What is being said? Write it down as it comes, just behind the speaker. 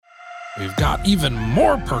We've got even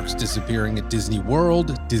more perks disappearing at Disney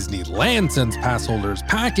World, Disneyland sends pass holders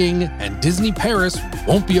packing, and Disney Paris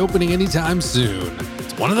won't be opening anytime soon.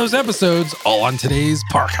 It's one of those episodes, all on today's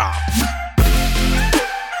Park Hop.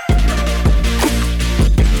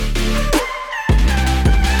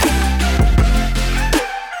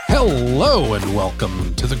 Hello and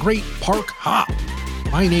welcome to the Great Park Hop.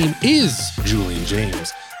 My name is Julian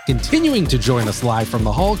James, continuing to join us live from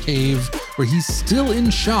the Hall Cave, where he's still in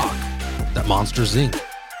shock that Monsters, Inc.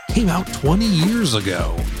 came out 20 years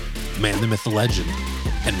ago. Man, the myth, the legend,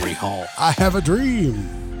 Henry Hall. I have a dream.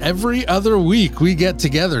 Every other week, we get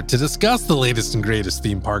together to discuss the latest and greatest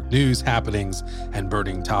theme park news, happenings, and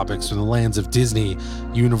burning topics from the lands of Disney,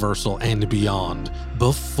 Universal, and beyond.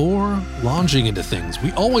 Before launching into things,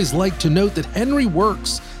 we always like to note that Henry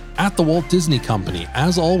works at the Walt Disney Company.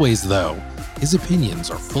 As always, though, his opinions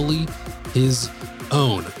are fully his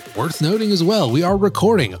own. Worth noting as well, we are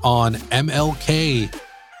recording on MLK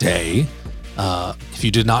Day. If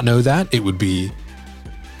you did not know that, it would be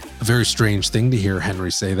a very strange thing to hear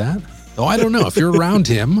Henry say that. Though I don't know, if you're around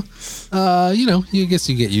him, you guess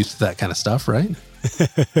you get used to that kind of stuff, right?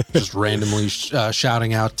 Just randomly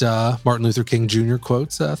shouting out Martin Luther King Jr.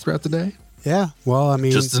 quotes throughout the day. Yeah, well, I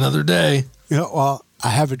mean, just another day. I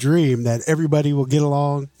have a dream that everybody will get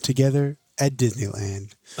along together at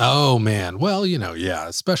Disneyland. Oh, man. Well,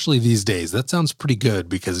 especially these days. That sounds pretty good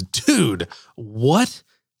because, dude, what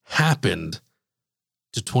happened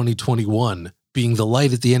to 2021 being the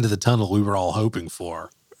light at the end of the tunnel we were all hoping for?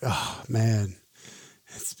 Oh, man.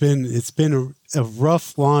 It's been a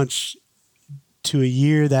rough launch to a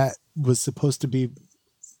year that was supposed to be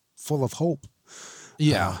full of hope.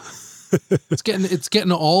 Yeah. It's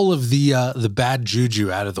getting all of the bad juju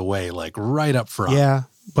out of the way, like right up front. Yeah,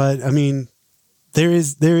 but I mean, there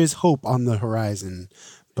is hope on the horizon,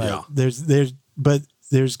 but yeah. there's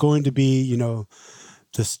going to be, the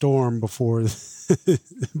storm before the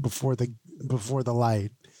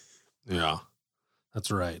light. Yeah,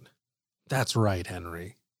 that's right. That's right,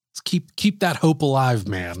 Henry. Let's keep that hope alive,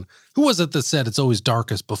 man. Who was it that said it's always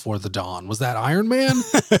darkest before the dawn? Was that Iron Man?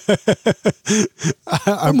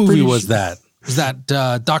 What movie was that? Was that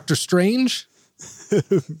Doctor Strange?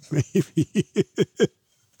 Maybe.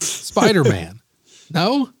 Spider-Man.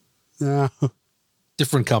 No? No.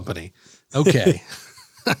 Different company. Okay.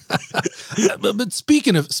 But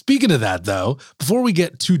speaking of that, though, before we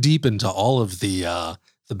get too deep into all of the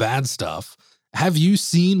bad stuff, have you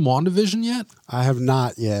seen WandaVision yet? I have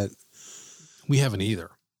not yet. We haven't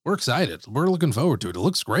either. We're excited. We're looking forward to it. It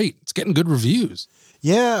looks great. It's getting good reviews.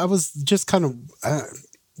 Yeah, I was just kind of,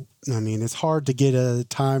 it's hard to get a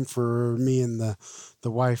time for me and the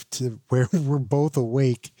wife to where we're both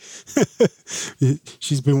awake.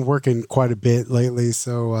 She's been working quite a bit lately,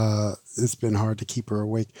 so it's been hard to keep her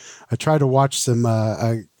awake. I tried to watch some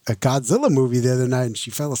a Godzilla movie the other night, and she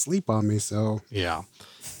fell asleep on me. So yeah.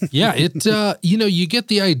 Yeah, it you get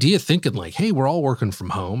the idea thinking like, hey, we're all working from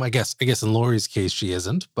home. I guess in Lori's case she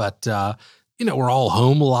isn't, but we're all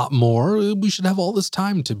home a lot more. We should have all this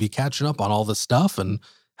time to be catching up on all this stuff and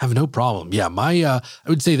have no problem. Yeah, I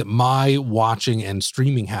would say that my watching and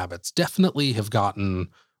streaming habits definitely have gotten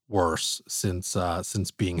worse since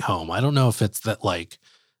being home. I don't know if it's that like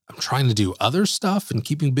I'm trying to do other stuff and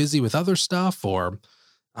keeping busy with other stuff, or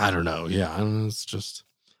I don't know. Yeah, it's just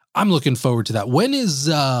I'm looking forward to that. When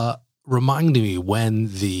is reminding me when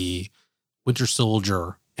the Winter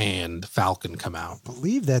Soldier and Falcon come out? I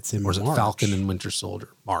believe that's in March. Or is it Falcon and Winter Soldier?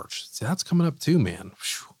 March. See, that's coming up too, man.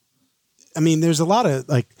 Whew. I mean, there's a lot of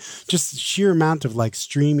just sheer amount of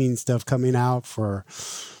streaming stuff coming out for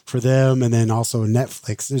them, and then also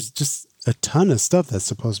Netflix. There's just a ton of stuff that's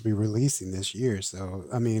supposed to be releasing this year. So,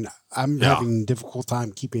 I mean, I'm having a difficult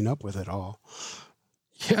time keeping up with it all.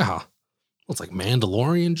 Yeah. Well, it's like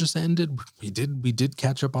Mandalorian just ended. We did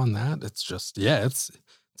catch up on that. It's just, it's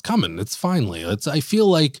coming. It's finally, I feel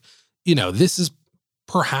like, this is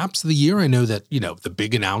perhaps the year. I know that, the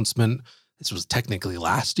big announcement, this was technically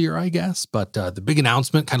last year, I guess, but the big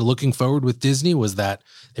announcement kind of looking forward with Disney was that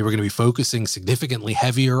they were going to be focusing significantly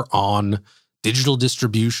heavier on digital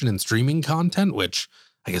distribution and streaming content, which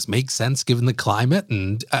I guess makes sense given the climate.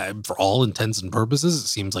 And for all intents and purposes, it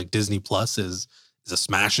seems like Disney Plus is a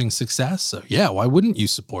smashing success. So yeah, why wouldn't you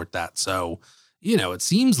support that? So, it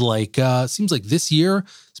seems like this year,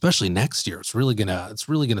 especially next year, it's really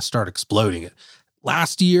gonna start exploding.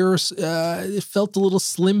 Last year, it felt a little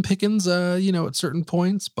slim pickings, at certain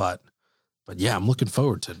points, but yeah, I'm looking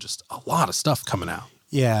forward to just a lot of stuff coming out.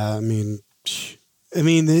 Yeah, I mean,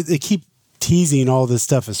 they keep teasing all this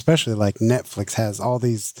stuff, especially like Netflix has all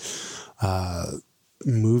these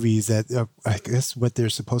movies that I guess what they're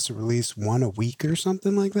supposed to release one a week or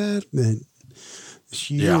something like that. And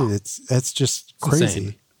that's just crazy.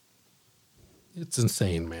 Insane. It's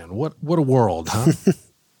insane, man. What a world, huh?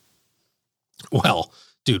 Well,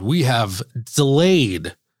 dude, we have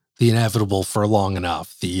delayed the inevitable for long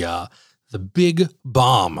enough. The big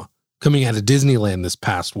bomb coming out of Disneyland this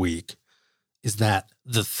past week is that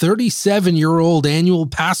the 37-year-old annual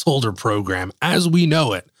pass holder program, as we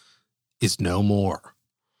know it, is no more.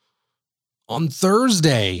 On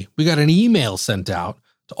Thursday, we got an email sent out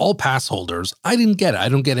to all pass holders. I didn't get it. I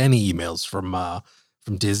don't get any emails from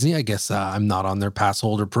Disney. I guess I'm not on their pass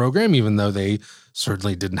holder program, even though they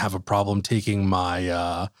certainly didn't have a problem taking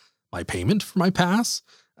my my payment for my pass.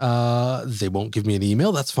 They won't give me an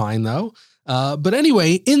email. That's fine, though. But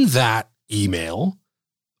anyway, in that email,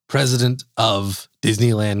 President of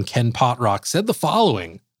Disneyland, Ken Potrock, said the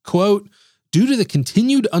following, quote, "Due to the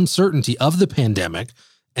continued uncertainty of the pandemic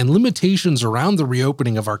and limitations around the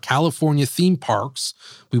reopening of our California theme parks,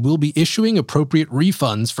 we will be issuing appropriate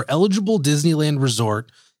refunds for eligible Disneyland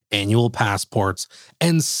Resort annual passports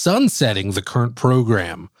and sunsetting the current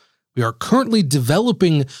program. We are currently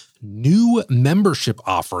developing new membership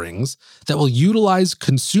offerings that will utilize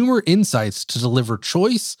consumer insights to deliver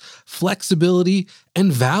choice, flexibility,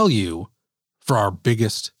 and value for our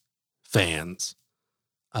biggest fans."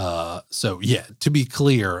 So yeah, to be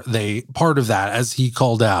clear, part of that, as he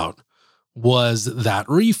called out, was that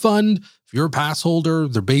refund. If you're a pass holder,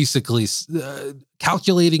 they're basically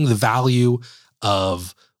calculating the value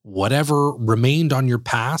of whatever remained on your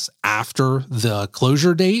pass after the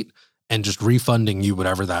closure date and just refunding you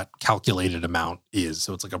whatever that calculated amount is.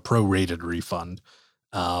 So it's like a prorated refund.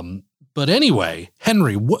 But anyway,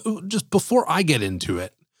 Henry, just before I get into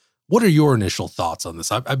it, what are your initial thoughts on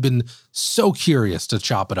this? I've been so curious to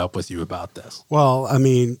chop it up with you about this. Well, I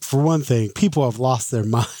mean, for one thing, people have lost their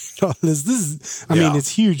mind on this. I mean, it's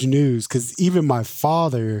huge news because even my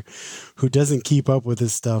father, who doesn't keep up with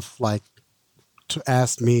this stuff, like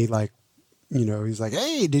asked me, like, you know, he's like,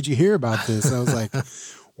 "Hey, did you hear about this?" I was like,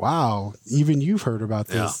 "Wow, even you've heard about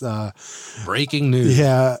this." Breaking news.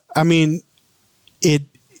 Yeah, I mean, it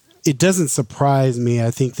doesn't surprise me.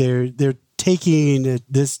 I think they're taking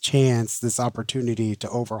this opportunity to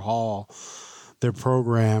overhaul their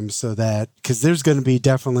program so that, because there's going to be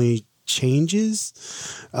definitely changes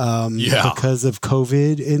because of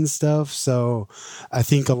COVID and stuff. So I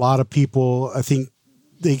think a lot of people,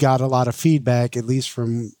 they got a lot of feedback, at least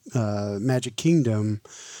from Magic Kingdom.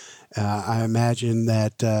 I imagine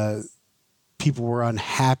that people were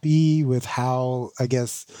unhappy with how, I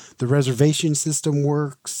guess, the reservation system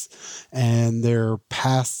works and their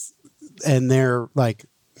pass and their, like,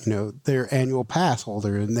 you know, their annual pass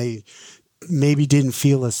holder, and they maybe didn't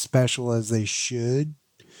feel as special as they should.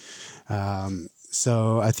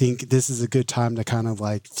 So I think this is a good time to kind of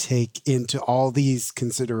like take into all these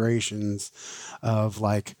considerations of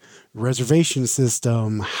like reservation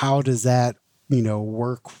system. How does that, you know,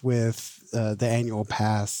 work with the annual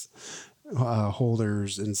pass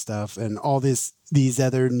holders and stuff, and all these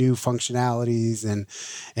other new functionalities,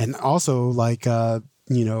 and also like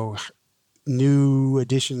you know, new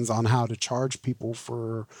additions on how to charge people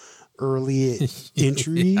for early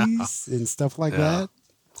entries and stuff like that.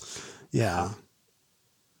 Yeah.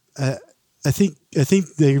 I think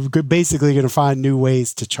they're basically going to find new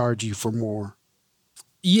ways to charge you for more.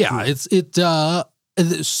 Yeah,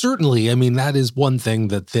 certainly. I mean, that is one thing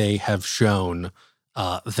that they have shown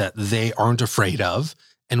that they aren't afraid of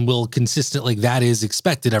and will consistently, that is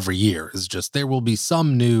expected every year, is just there will be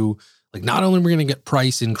some new, like, not only are we going to get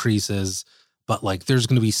price increases, but like there's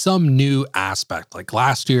going to be some new aspect. Like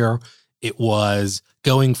last year, it was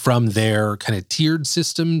going from their kind of tiered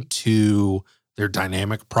system to their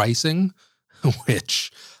dynamic pricing,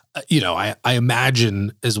 which, you know, I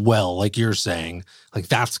imagine as well, like you're saying, like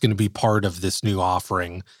that's going to be part of this new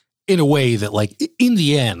offering in a way that, like, in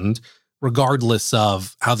the end, regardless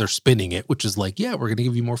of how they're spinning it, which is like, yeah, we're going to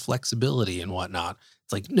give you more flexibility and whatnot.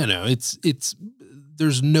 It's like, no, it's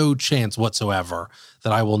there's no chance whatsoever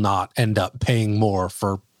that I will not end up paying more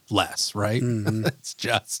for less, right? Mm-hmm.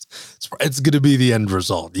 it's going to be the end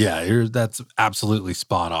result. Yeah, that's absolutely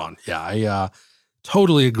spot on. Yeah, I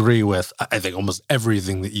totally agree with, I think, almost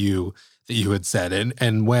everything that you had said.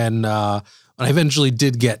 And when I eventually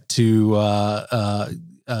did get to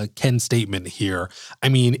Ken's statement here, I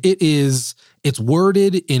mean, it's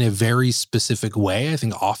worded in a very specific way. I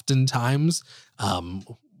think oftentimes,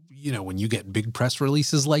 you know, when you get big press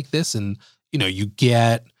releases like this, and you know, you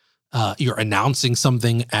get you're announcing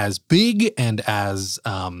something as big and as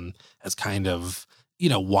kind of, you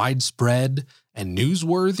know, widespread and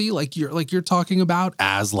newsworthy, like you're talking about,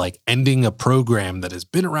 as like ending a program that has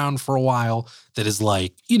been around for a while, that is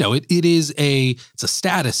like, it's a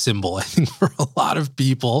status symbol, I think, for a lot of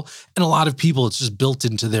people. And a lot of people, it's just built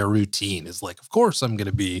into their routine. Is like, of course, I'm going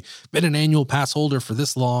to been an annual pass holder for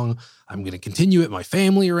this long. I'm going to continue it. My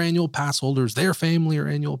family are annual pass holders. Their family are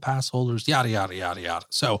annual pass holders, yada, yada, yada, yada.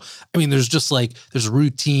 So, I mean, there's a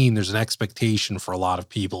routine, there's an expectation for a lot of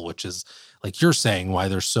people, which is, like you're saying, why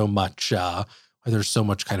there's so much kind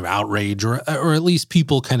of outrage, or at least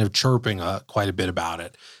people kind of chirping quite a bit about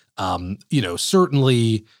it.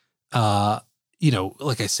 Certainly, like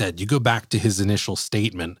I said, you go back to his initial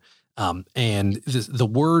statement, and the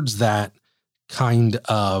words that kind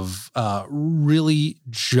of really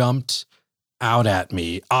jumped out at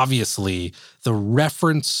me. Obviously,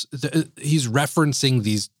 he's referencing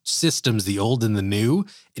these systems, the old and the new,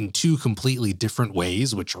 in two completely different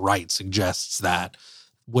ways, which suggests that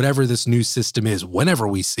whatever this new system is, whenever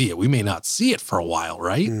we see it, we may not see it for a while,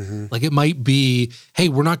 right? Mm-hmm. Like it might be, hey,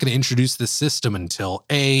 we're not going to introduce this system until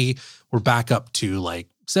we're back up to like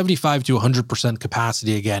 75 to 100%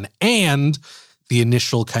 capacity again, and the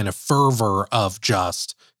initial kind of fervor of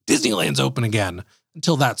just Disneyland's open again,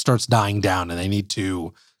 until that starts dying down and they need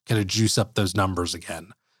to kind of juice up those numbers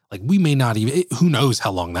again. Like we may not even, who knows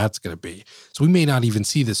how long that's going to be. So we may not even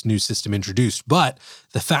see this new system introduced, but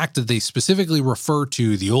the fact that they specifically refer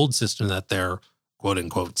to the old system that they're quote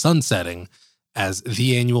unquote sunsetting as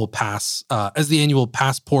the annual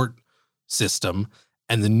passport system,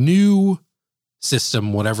 and the new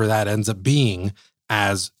system, whatever that ends up being,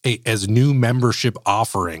 as new membership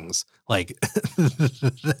offerings. Like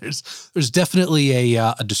there's definitely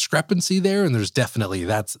a discrepancy there, and there's definitely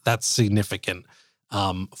that's significant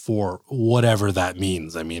for whatever that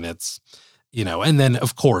means. I mean, it's, and then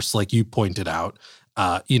of course, like you pointed out,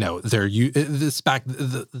 the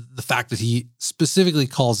fact that he specifically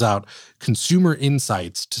calls out consumer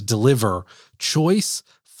insights to deliver choice,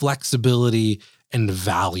 flexibility, and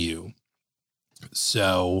value.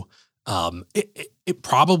 So it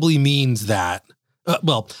probably means that,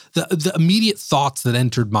 the immediate thoughts that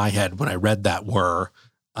entered my head when I read that were,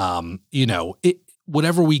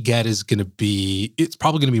 whatever we get is going to be, it's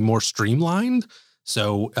probably going to be more streamlined.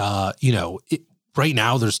 So, right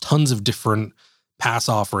now there's tons of different pass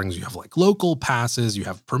offerings. You have like local passes, you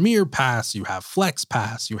have Premier Pass, you have Flex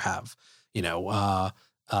Pass, you have,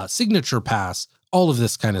 Signature Pass, all of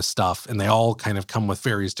this kind of stuff. And they all kind of come with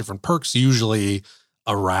various different perks, usually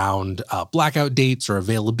around blackout dates or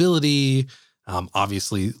availability.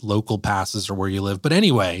 Obviously, local passes are where you live. But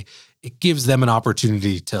anyway, it gives them an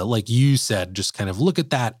opportunity to, like you said, just kind of look at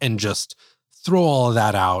that and just throw all of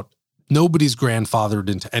that out. Nobody's grandfathered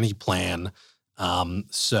into any plan.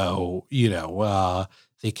 So,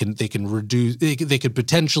 they can reduce, they could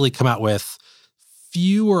potentially come out with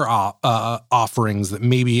fewer offerings that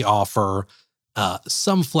maybe offer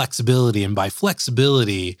some flexibility. And by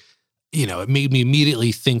flexibility, it made me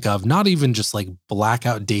immediately think of not even just like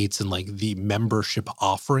blackout dates and like the membership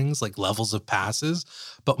offerings, like levels of passes,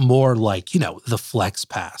 but more like, the Flex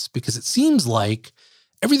Pass, because it seems like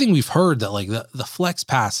everything we've heard that like the Flex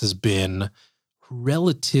Pass has been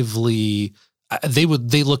relatively, they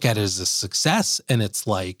look at it as a success. And it's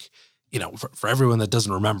like, for everyone that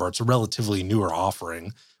doesn't remember, it's a relatively newer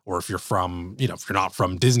offering. Or if you're if you're not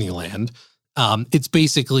from Disneyland, it's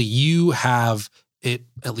basically you have it,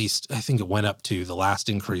 at least I think it went up to, the last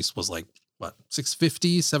increase was like, what,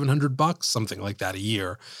 $650, $700, something like that a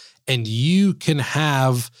year. And you can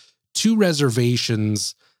have two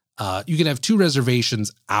reservations. You can have two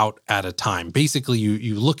reservations out at a time. Basically,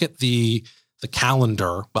 you look at the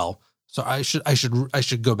calendar. Well, so I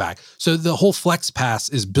should go back. So the whole Flex Pass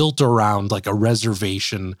is built around like a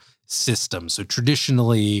reservation system. So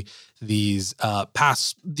traditionally, these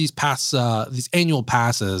annual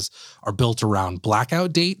passes are built around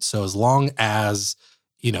blackout dates. So as long as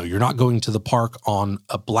you're not going to the park on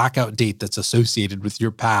a blackout date that's associated with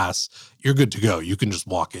your pass, you're good to go. You can just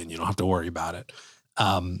walk in. You don't have to worry about it.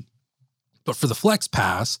 But for the Flex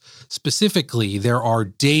Pass specifically, there are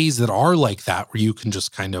days that are like that where you can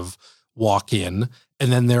just kind of walk in,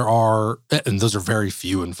 and then and those are very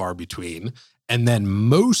few and far between. And then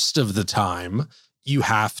most of the time you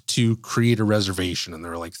have to create a reservation, and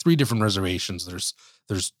there are like 3 different reservations. There's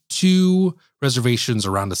 2 reservations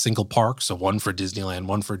around a single park. So one for Disneyland,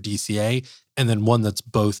 one for DCA, and then one that's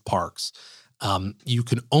both parks. You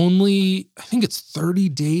can only, I think it's 30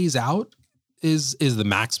 days out is the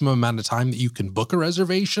maximum amount of time that you can book a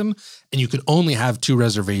reservation, and you can only have 2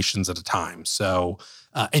 reservations at a time. So,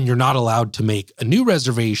 and you're not allowed to make a new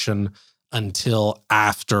reservation until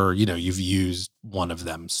after, you've used one of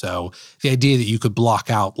them. So the idea that you could block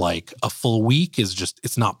out like a full week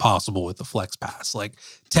it's not possible with the Flex Pass. Like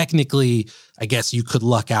technically, I guess you could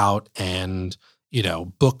luck out and,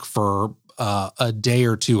 book for a day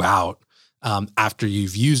or two out after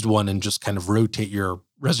you've used one and just kind of rotate your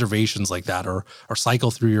reservations like that or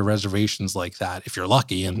cycle through your reservations like that if you're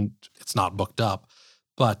lucky and it's not booked up.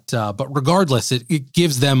 But regardless, it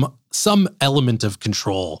gives them some element of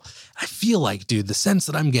control. I feel like, dude, the sense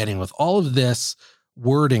that I'm getting with all of this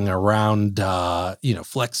wording around,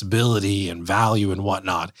 flexibility and value and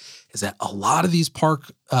whatnot is that a lot of these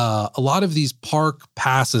park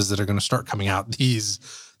passes that are going to start coming out, these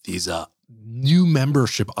new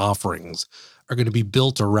membership offerings are going to be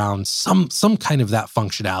built around some kind of that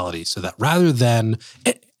functionality so that rather than,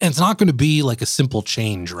 and it's not going to be like a simple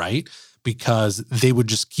change, right? Because they would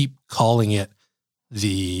just keep calling it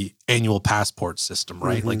the annual passport system,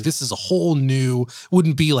 right? Mm-hmm. Like this is a whole new,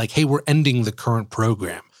 wouldn't be like, hey, we're ending the current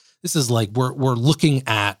program. This is like, we're looking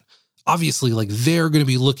at, obviously, like they're going to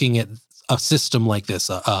be looking at a system like this,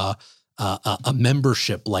 a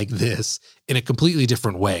membership like this in a completely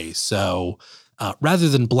different way. So rather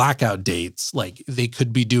than blackout dates, like they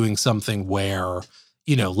could be doing something where,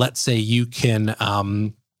 let's say you can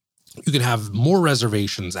have more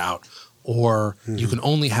reservations out, or you can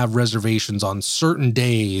only have reservations on certain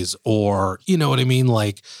days, or, you know what I mean?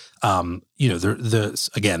 Like, again,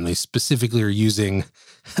 they specifically are using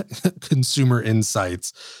consumer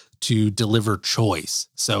insights to deliver choice.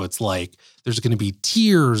 So it's like, there's going to be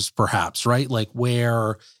tiers perhaps, right? Like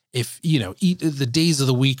where if, the days of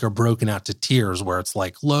the week are broken out to tiers where it's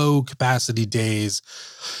like low capacity days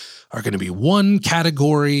are going to be one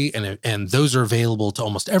category and those are available to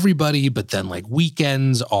almost everybody, but then like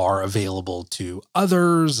weekends are available to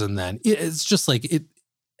others. And then it's just like,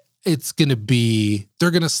 it's going to be, they're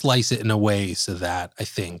going to slice it in a way so that I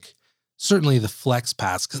think certainly the Flex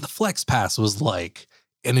Pass, because the Flex Pass was like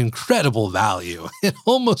an incredible value. It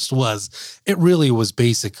really was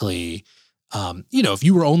basically, if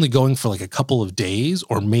you were only going for like a couple of days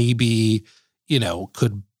or maybe,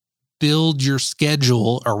 could build your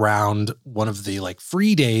schedule around one of the like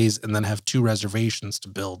free days and then have 2 reservations to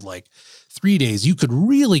build like 3 days, you could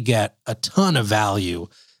really get a ton of value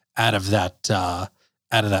out of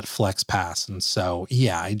that Flex Pass. And so,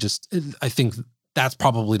 yeah, I think that's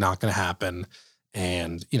probably not going to happen.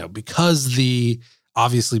 And, because the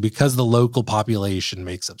local population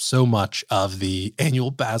makes up so much of the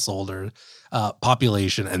annual pass holder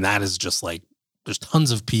population, and that is just like, there's tons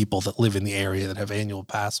of people that live in the area that have annual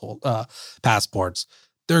passports.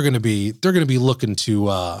 They're going to be looking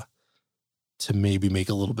to maybe make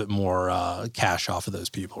a little bit more cash off of those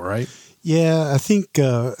people, right? Yeah, I think.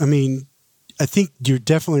 I think you're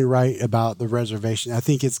definitely right about the reservation. I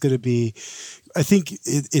think it's going to be. I think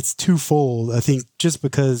it's twofold. I think just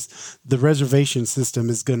because the reservation system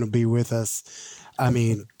is going to be with us,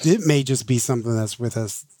 it may just be something that's with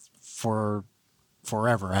us for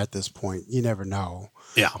forever at this point. You never know.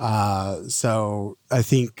 Yeah. So I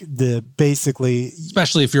think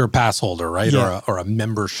especially if you're a pass holder, right? Yeah. Or a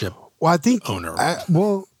membership owner.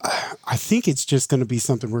 I think it's just going to be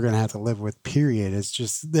something we're going to have to live with, period. It's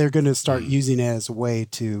just, they're going to start using it as a way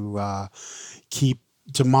to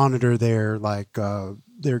monitor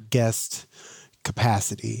their guest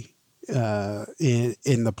capacity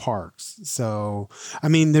in the parks. So,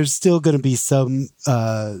 there's still going to be some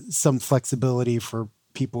flexibility for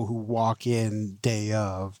people who walk in day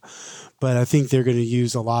of, but I think they're going to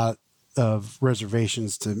use a lot of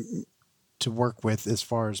reservations to work with as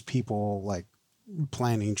far as people like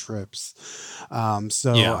planning trips.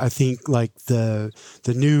 I think like the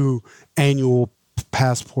new annual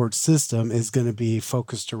passport system is going to be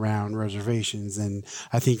focused around reservations, and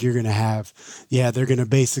I think you're going to have, they're going to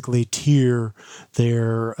basically tier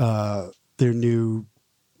their new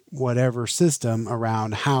whatever system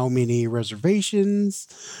around how many reservations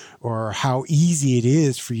or how easy it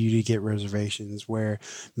is for you to get reservations, where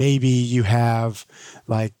maybe you have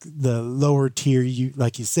like the lower tier,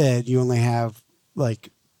 like you said, you only have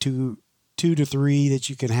like two to 3 that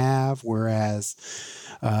you can have, whereas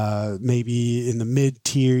maybe in the mid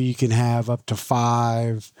tier you can have up to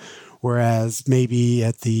 5, whereas maybe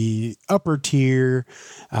at the upper tier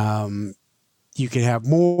you can have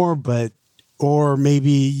more, or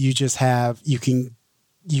maybe you just have, you can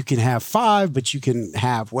have 5, but you can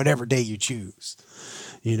have whatever day you choose.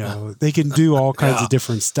 They can do all kinds of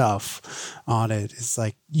different stuff on it. It's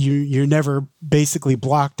like you're never basically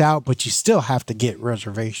blocked out, but you still have to get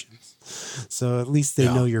reservations. So at least they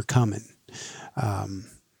know you're coming.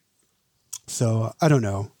 So I don't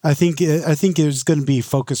know. I think it's going to be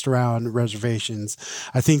focused around reservations.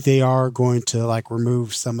 I think they are going to like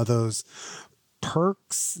remove some of those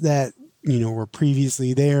perks that were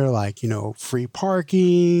previously there, like free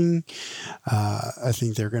parking. I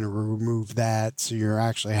think they're going to remove that, so you're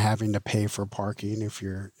actually having to pay for parking if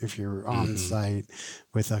you're on site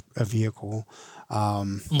with a vehicle.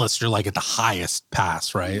 Unless you're like at the highest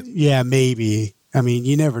pass, right? Yeah, maybe. I mean,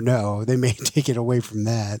 you never know. They may take it away from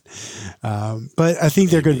that. But I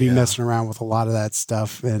think they're going to be messing around with a lot of that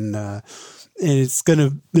stuff, and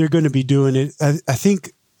they're going to be doing it. I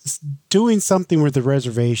think doing something with the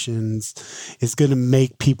reservations is going to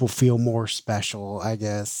make people feel more special, I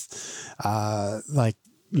guess. Like,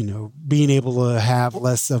 being able to have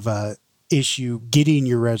less of a issue getting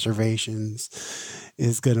your reservations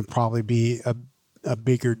is going to probably be a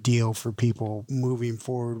bigger deal for people moving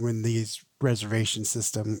forward when these reservation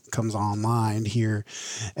system comes online here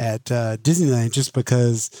at Disneyland, just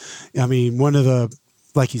because, I mean, one of the,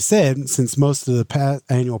 like you said, since most of the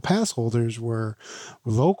annual pass holders were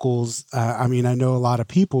locals, I mean, I know a lot of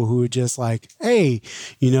people who are just like, hey,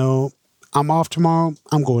 I'm off tomorrow,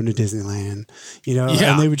 I'm going to Disneyland,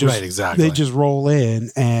 and they would just, right, exactly. they just roll in,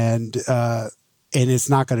 and it's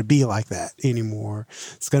not going to be like that anymore.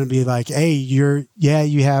 It's going to be like, hey, you're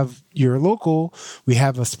local. We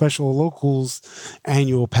have a special locals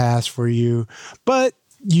annual pass for you, but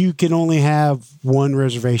you can only have one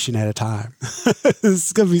reservation at a time.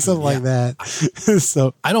 It's going to be something like that.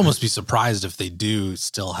 So I'd almost be surprised if they do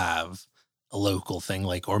still have a local thing,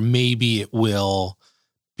 like, or maybe it will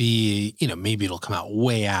be, maybe it'll come out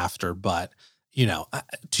way after, but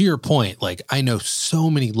to your point, like, I know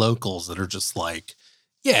so many locals that are just like,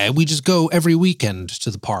 yeah, we just go every weekend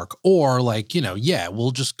to the park, or like,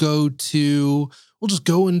 we'll just go into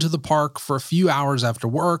the park for a few hours after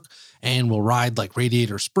work, and we'll ride like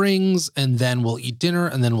Radiator Springs, and then we'll eat dinner,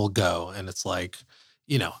 and then we'll go. And it's like,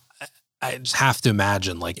 I just have to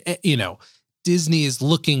imagine, like, Disney is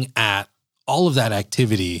looking at all of that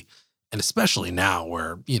activity, and especially now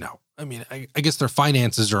where, I guess their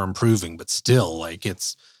finances are improving, but still, like,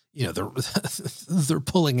 it's, they're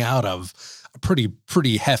pulling out of a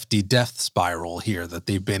pretty hefty death spiral here that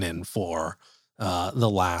they've been in for the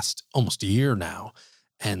last almost a year now.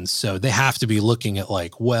 And so they have to be looking at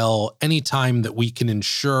like, well, anytime that we can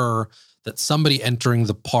ensure that somebody entering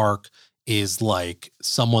the park is like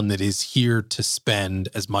someone that is here to spend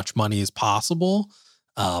as much money as possible,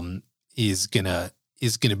 is gonna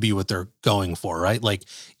be what they're going for, right? Like,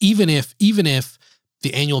 even if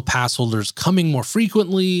the annual pass holders coming more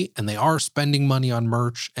frequently and they are spending money on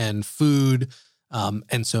merch and food,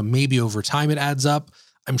 and so maybe over time it adds up,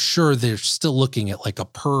 I'm sure they're still looking at like a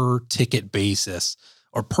per ticket basis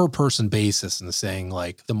or per person basis and saying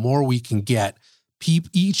like, the more we can get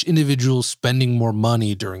each individual spending more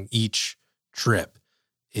money during each trip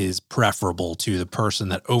is preferable to the person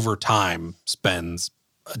that over time spends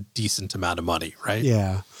a decent amount of money, right?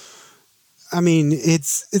 Yeah. I mean,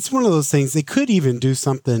 it's one of those things. They could even do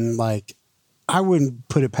something like, I wouldn't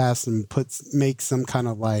put it past them, make some kind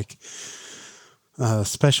of like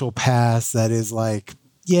special pass that is like,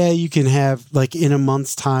 yeah, you can have like in a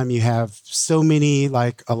month's time, you have so many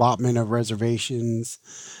like allotment of reservations.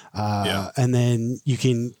 And then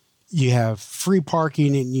you have free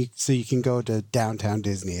parking, and so you can go to downtown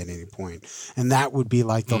Disney at any point. And that would be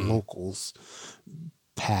like the locals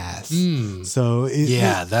pass. So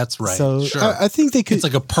that's right. So sure. I think they could. It's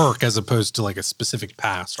like a perk as opposed to like a specific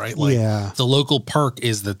pass, right? Like the local perk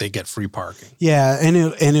is that they get free parking. Yeah, and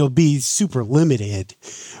it'll be super limited,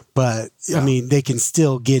 but I mean they can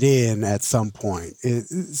still get in at some point.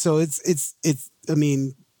 So it's I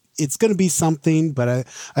mean, it's going to be something, but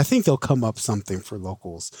I think they'll come up something for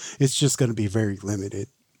locals. It's just going to be very limited.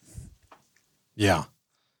 Yeah.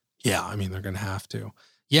 I mean, they're going to have to.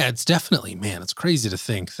 Yeah, it's definitely, man, it's crazy to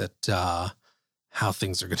think that how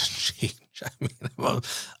things are going to change. I mean,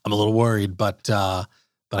 I'm a little worried, but I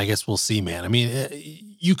guess we'll see, man. I mean,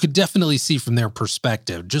 you could definitely see from their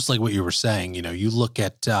perspective, just like what you were saying. You look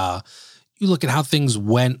at how things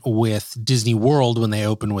went with Disney World when they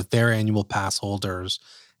opened with their annual pass holders,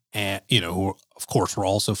 and who of course were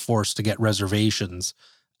also forced to get reservations.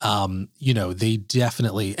 They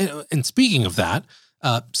definitely, and speaking of that.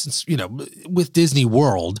 Since, with Disney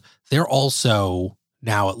World, they're also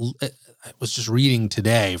now, I was just reading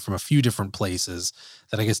today from a few different places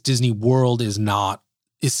that I guess Disney World is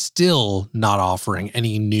still not offering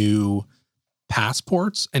any new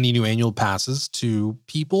passports, any new annual passes to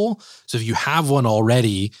people. So if you have one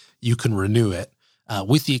already, you can renew it,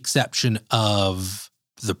 with the exception of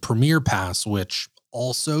the Premier Pass, which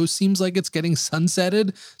also seems like it's getting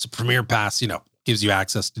sunsetted. So Premier Pass, gives you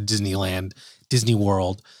access to Disneyland, Disney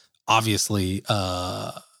World. Obviously,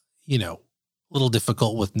 a little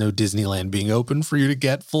difficult with no Disneyland being open for you to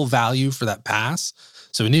get full value for that pass.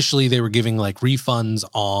 So initially they were giving like refunds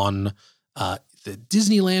on the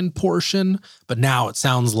Disneyland portion, but now it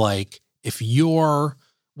sounds like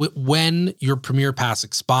when your Premier Pass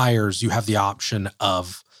expires, you have the option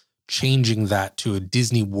of changing that to a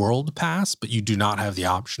Disney World pass, but you do not have the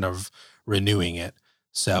option of renewing it.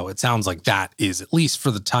 So it sounds like that is, at least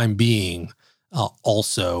for the time being,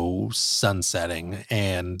 also sunsetting.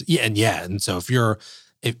 And so if you're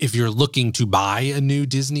looking to buy a new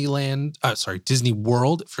Disney World,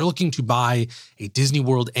 if you're looking to buy a Disney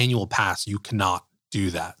World annual pass, you cannot do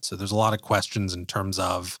that. So there's a lot of questions in terms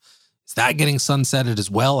of, is that getting sunsetted as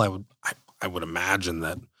well? I would imagine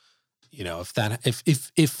that,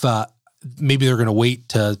 if maybe they're going to wait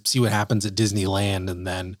to see what happens at Disneyland and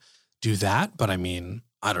then do that. But I mean,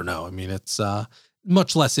 I don't know. I mean, it's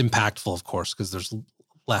much less impactful, of course, because there's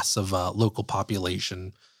less of a local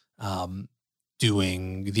population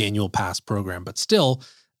doing the annual pass program. But still,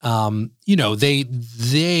 they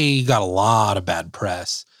got a lot of bad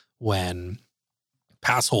press when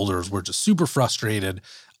pass holders were just super frustrated.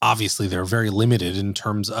 Obviously, they're very limited in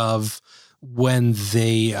terms of when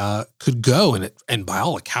they could go. And by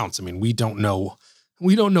all accounts, I mean, we don't know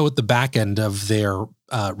what the back end of their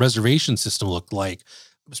reservation system looked like.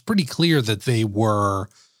 It was pretty clear that they were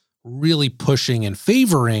really pushing and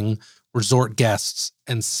favoring resort guests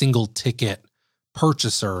and single ticket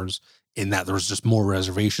purchasers, in that there was just more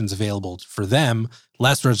reservations available for them,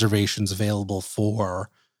 less reservations available for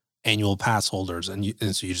annual pass holders. And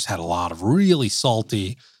so you just had a lot of really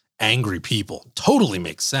salty, angry people. Totally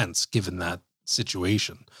makes sense given that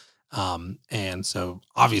situation. And so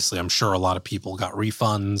obviously I'm sure a lot of people got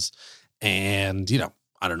refunds, and,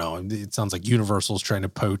 I don't know. It sounds like Universal's trying to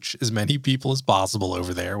poach as many people as possible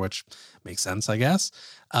over there, which makes sense, I guess.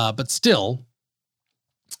 But still,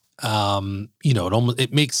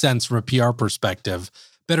 it makes sense from a PR perspective.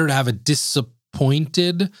 Better to have a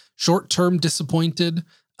short-term disappointed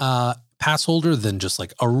pass holder than just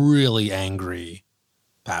like a really angry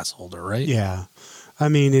pass holder, right? Yeah. I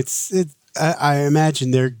mean, I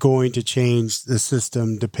imagine they're going to change the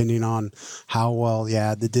system depending on how well,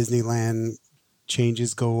 the Disneyland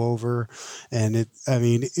changes go over. And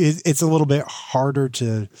it's a little bit harder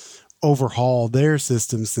to overhaul their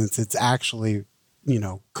system since it's actually,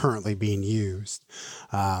 currently being used.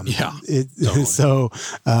 Totally. So,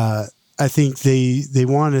 I think they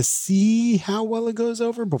want to see how well it goes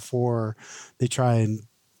over before they try and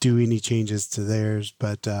do any changes to theirs.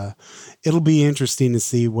 But it'll be interesting to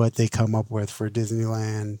see what they come up with for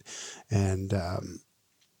Disneyland. And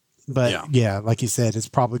like you said, it's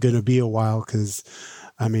probably going to be a while because,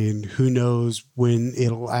 I mean, who knows when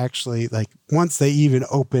it'll actually, like, once they even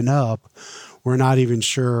open up, we're not even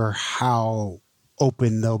sure how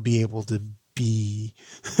open they'll be able to be.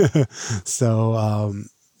 So,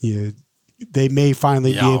 they may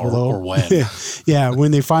finally be able to, or when. when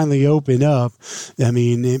they finally open up. I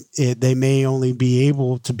mean, they may only be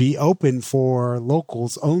able to be open for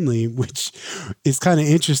locals only, which is kind of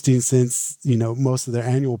interesting since, most of their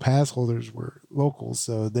annual pass holders were locals.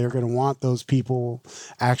 So they're going to want those people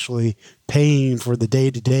actually paying for the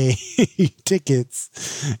day-to-day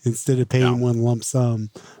tickets instead of paying one lump sum.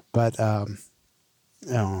 But, I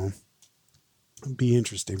don't know. Be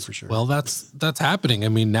interesting for sure. Well, that's happening. I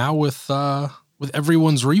mean, now with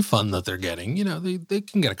everyone's refund that they're getting, they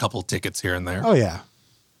can get a couple of tickets here and there. Oh yeah.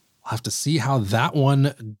 We'll have to see how that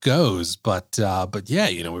one goes. But yeah,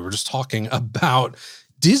 we were just talking about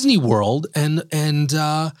Disney World and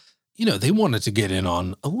they wanted to get in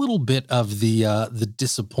on a little bit of the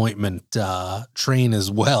disappointment train as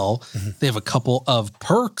well. Mm-hmm. They have a couple of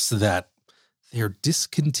perks that they're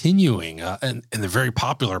discontinuing, and they're very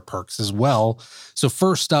popular perks as well. So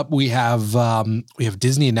first up, we have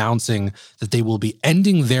Disney announcing that they will be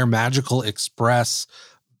ending their Magical Express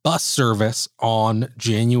bus service on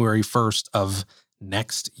January 1st of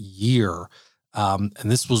next year. And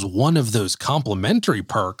this was one of those complimentary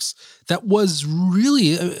perks that was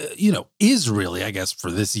really, is really, I guess, for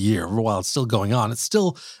this year, while it's still going on, it's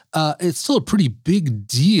still a pretty big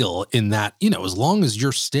deal in that, as long as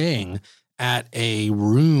you're staying at a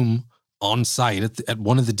room on site at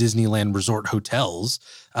one of the Disneyland resort hotels,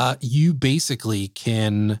 you basically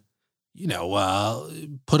can,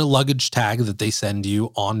 put a luggage tag that they send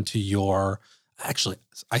you onto your. Actually,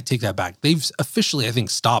 I take that back. They've officially, I think,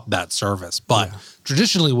 stopped that service. But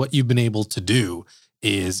traditionally, what you've been able to do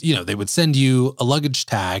is, they would send you a luggage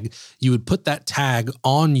tag. You would put that tag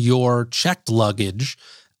on your checked luggage.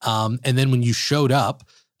 And then when you showed up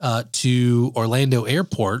to Orlando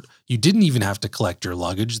Airport, you didn't even have to collect your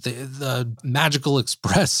luggage. The Magical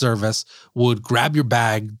Express service would grab your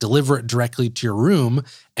bag, deliver it directly to your room.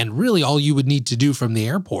 And really all you would need to do from the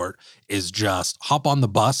airport is just hop on the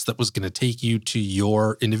bus that was going to take you to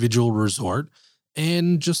your individual resort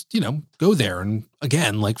and just, go there. And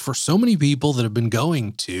again, like for so many people that have been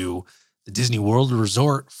going to the Disney World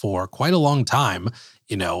Resort for quite a long time,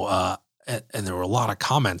 and there were a lot of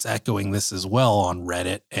comments echoing this as well on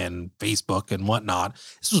Reddit and Facebook and whatnot.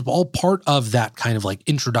 This was all part of that kind of like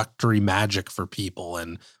introductory magic for people,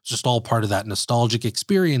 and just all part of that nostalgic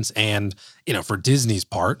experience. And, for Disney's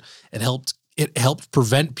part, it helped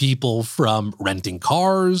prevent people from renting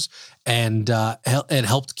cars, and it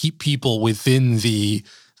helped keep people within the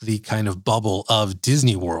kind of bubble of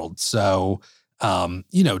Disney World. So,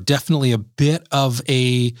 definitely a bit of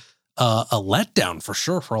a letdown for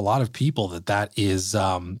sure for a lot of people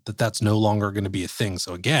that's no longer going to be a thing.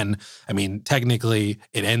 So again, I mean, technically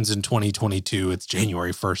it ends in 2022. It's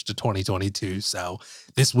January 1st of 2022. So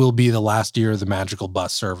this will be the last year of the Magical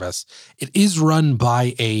Bus service. It is run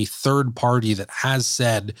by a third party that has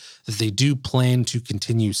said that they do plan to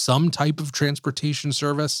continue some type of transportation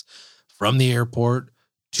service from the airport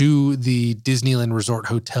to the Disneyland Resort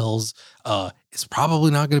hotels. It's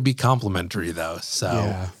probably not going to be complimentary though.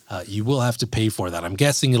 So you will have to pay for that. I'm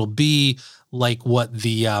guessing it'll be like what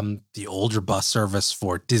the older bus service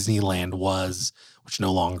for Disneyland was, which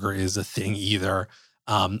no longer is a thing either.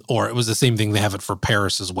 Or it was the same thing. They have it for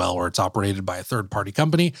Paris as well, where it's operated by a third party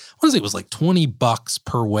company. I want to say it was like $20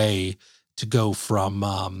 per way to go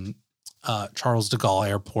from Charles de Gaulle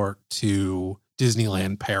Airport to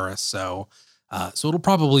Disneyland Paris. So it'll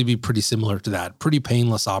probably be pretty similar to that. Pretty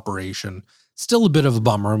painless operation. Still a bit of a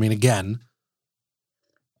bummer. I mean, again,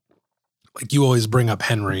 like you always bring up,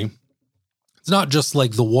 Henry, it's not just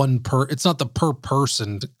like it's not the per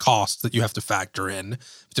person cost that you have to factor in. You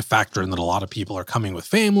have to factor in that a lot of people are coming with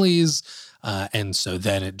families. And so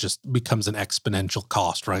then it just becomes an exponential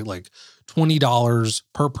cost, right? Like $20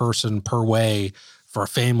 per person per way for a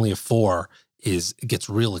family of 4 it gets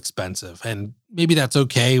real expensive. And maybe that's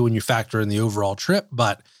okay when you factor in the overall trip,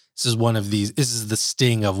 but this is the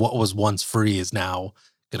sting of what was once free is now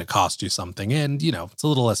going to cost you something. And, it's a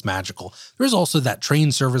little less magical. There's also that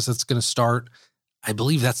train service that's going to start. I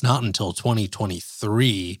believe that's not until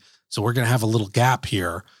 2023. So we're going to have a little gap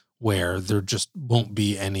here where there just won't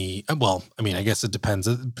be any, well, I mean, I guess it depends.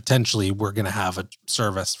 Potentially we're going to have a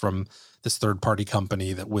service from this third party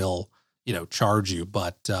company that will, charge you.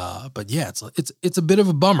 But yeah, it's a bit of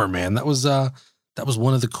a bummer, man. That was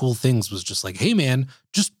one of the cool things, was just like, hey man,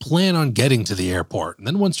 just plan on getting to the airport. And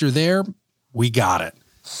then once you're there, we got it.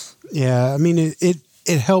 Yeah. I mean, it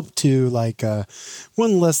helped to like,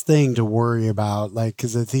 one less thing to worry about. Like,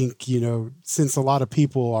 cause I think, since a lot of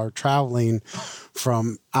people are traveling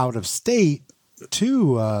from out of state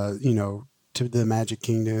to, to the Magic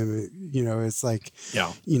Kingdom, it's like,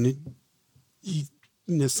 yeah,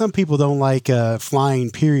 some people don't like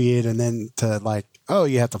flying, period. And then to like, oh,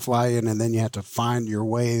 you have to fly in and then you have to find your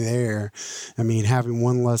way there. I mean, having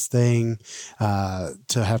one less thing to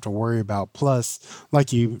have to worry about. Plus,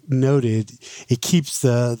 like you noted, it keeps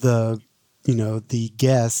the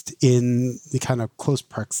guest in the kind of close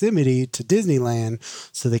proximity to Disneyland.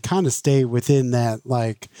 So they kind of stay within that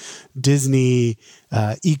like Disney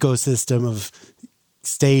ecosystem of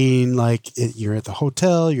staying, like you're at the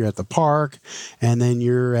hotel, you're at the park, and then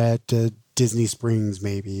you're at Disney Springs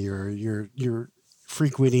maybe, or you're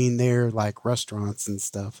frequenting their like restaurants and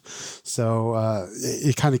stuff. So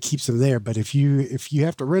it kind of keeps them there. But if you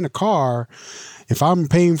have to rent a car, if I'm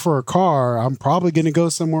paying for a car, I'm probably going to go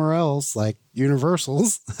somewhere else like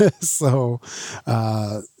Universal's. So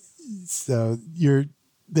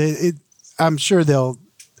I'm sure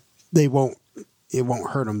it won't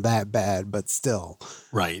hurt them that bad, but still.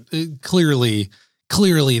 Right. Clearly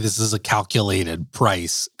this is a calculated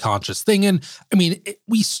price conscious thing. And I mean,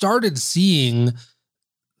 we started seeing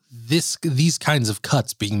these kinds of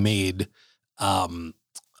cuts being made earlier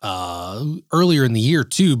in the year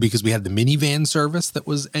too, because we had the minivan service that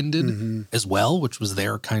was ended as well, which was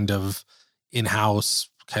their kind of in-house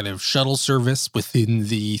kind of shuttle service within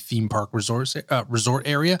the theme park resort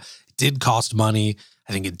area. It did cost money.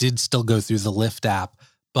 I think it did still go through the Lyft app,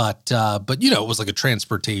 but it was like a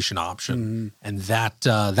transportation option, and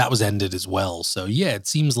that was ended as well. So yeah, it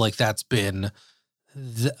seems like that's been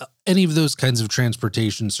any of those kinds of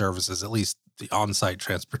transportation services, at least the on-site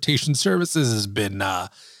transportation services, has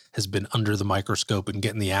been under the microscope and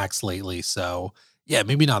getting the axe lately. So Yeah,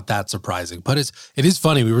 maybe not that surprising, but it is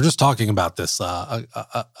funny. We were just talking about this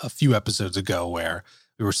a few episodes ago, where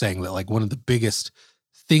we were saying that like one of the biggest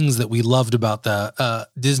things that we loved about the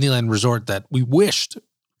Disneyland Resort that we wished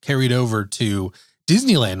carried over to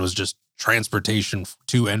Disneyland was just transportation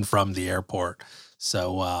to and from the airport.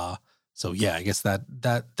 So yeah, I guess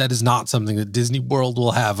that is not something that Disney World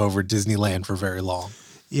will have over Disneyland for very long.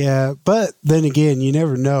 Yeah, but then again, you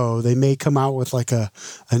never know. They may come out with like a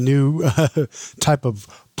new type of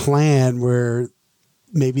plan where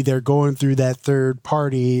maybe they're going through that third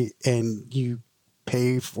party and you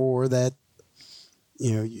pay for that.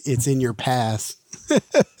 You know, it's in your pass.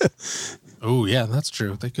 Oh yeah, that's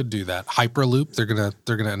true. They could do that. Hyperloop. They're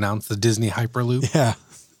gonna announce the Disney Hyperloop. Yeah.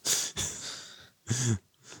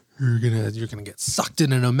 You're gonna get sucked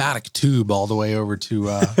in a pneumatic tube all the way over to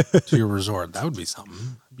your resort. That would be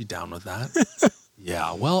something. I'd be down with that.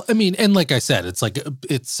 Yeah. Well, I mean, and like I said,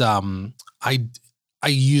 I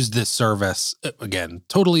used this service again,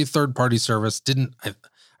 totally a third party service. I'm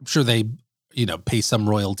sure they pay some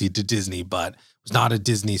royalty to Disney, but it was not a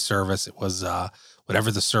Disney service. It was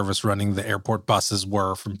whatever the service running the airport buses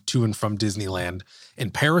were to and from Disneyland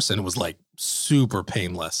in Paris, and it was like super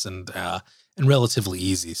painless and relatively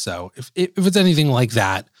easy. So if it's anything like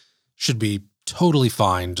that, should be totally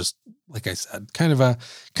fine. Just like I said, kind of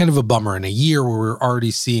a bummer in a year where we're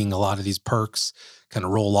already seeing a lot of these perks kind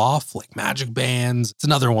of roll off, like magic bands. It's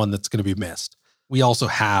another one that's going to be missed. We also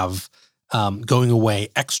have going away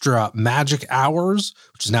extra magic hours,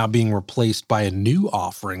 which is now being replaced by a new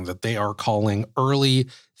offering that they are calling early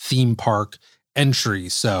theme park entry.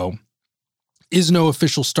 So is no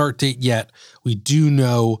official start date yet. We do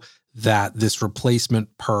know that this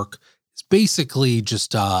replacement perk is basically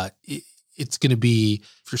just, it's going to be,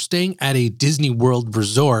 if you're staying at a Disney World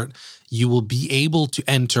resort, you will be able to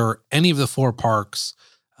enter any of the 4 parks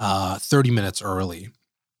 30 minutes early,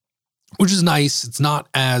 which is nice. It's not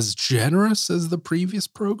as generous as the previous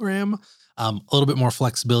program. A little bit more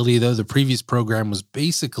flexibility, though. The previous program was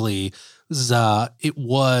basically, it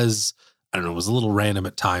was a little random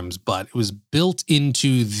at times, but it was built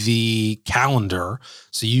into the calendar.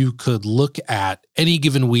 So you could look at any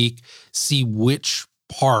given week, see which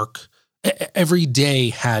park every day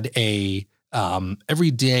had a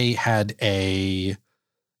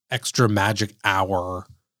extra magic hour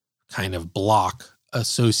kind of block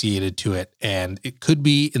associated to it. And it could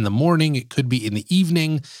be in the morning, it could be in the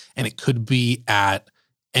evening, and it could be at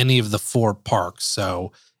any of the 4 parks.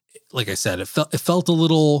 So like I said, it felt a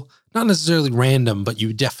little, not necessarily random, but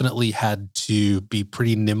you definitely had to be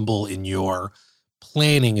pretty nimble in your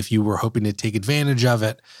planning if you were hoping to take advantage of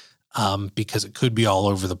it, because it could be all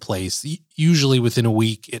over the place. Usually within a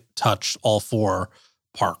week, it touched all 4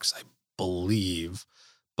 parks, I believe.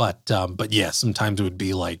 But yeah, sometimes it would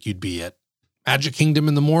be like you'd be at Magic Kingdom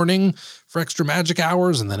in the morning for extra magic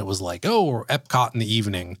hours, and then it was like, or Epcot in the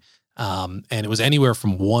evening. And it was anywhere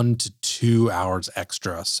from 1 to 2 hours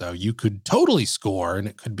extra. So you could totally score, and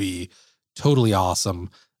it could be totally awesome.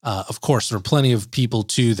 Of course, there are plenty of people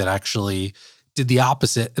too that actually did the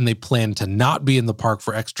opposite, and they planned to not be in the park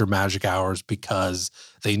for extra magic hours because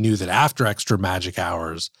they knew that after extra magic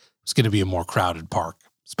hours, it was going to be a more crowded park,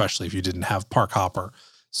 especially if you didn't have Park Hopper.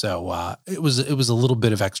 So it was a little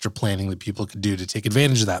bit of extra planning that people could do to take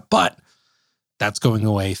advantage of that. But that's going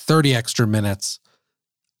away. 30 extra minutes.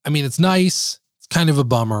 I mean, it's nice. It's kind of a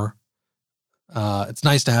bummer. It's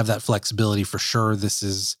nice to have that flexibility for sure. This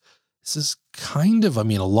is kind of,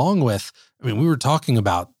 along with, we were talking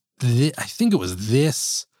about, I think it was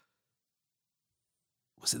this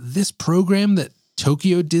program that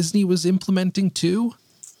Tokyo Disney was implementing too?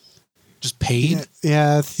 Just paid?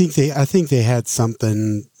 Yeah, I think they had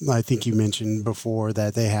something. I think you mentioned before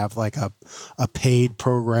that they have like a paid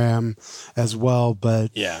program as well.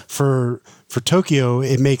 But yeah, for Tokyo,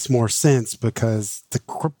 it makes more sense because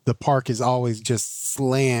the park is always just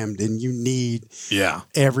slammed, and you need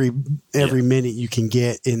every minute you can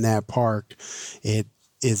get in that park. It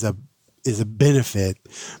is a benefit,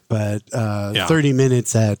 but 30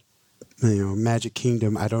 minutes at Magic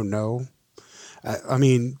Kingdom, I don't know.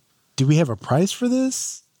 Do we have a price for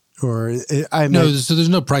this? Or no, so there's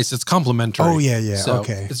no price. It's complimentary. Oh yeah. So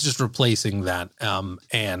okay. It's just replacing that.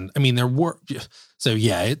 And there were, so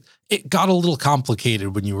yeah, it got a little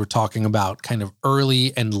complicated when you were talking about kind of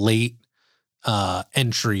early and late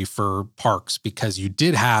entry for parks, because you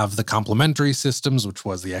did have the complimentary systems, which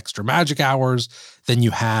was the extra magic hours. Then you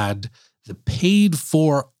had the paid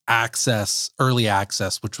for access, early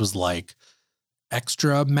access, which was like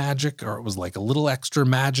extra magic, or it was like a little extra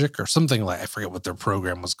magic or something, like I forget what their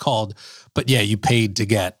program was called, but yeah, you paid to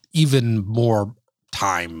get even more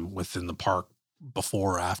time within the park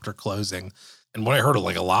before or after closing. And what I heard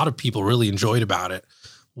like a lot of people really enjoyed about it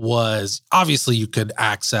was obviously you could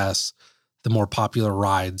access the more popular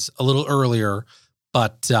rides a little earlier,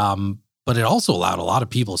 but it also allowed a lot of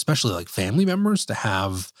people, especially like family members, to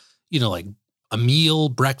have, like a meal,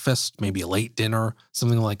 breakfast, maybe a late dinner,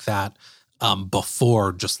 something like that,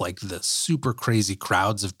 before just like the super crazy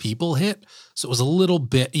crowds of people hit. So it was a little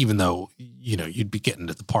bit, even though, you'd be getting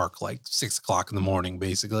to the park like 6 o'clock in the morning,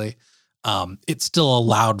 basically, it still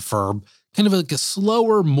allowed for kind of like a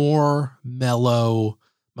slower, more mellow,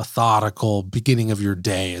 methodical beginning of your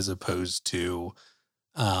day, as opposed to,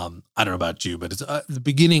 I don't know about you, but it's the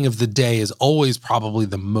beginning of the day is always probably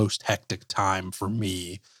the most hectic time for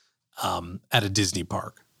me at a Disney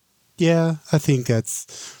park. Yeah, I think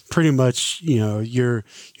that's pretty much, you're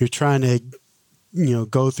trying to,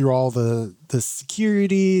 go through all the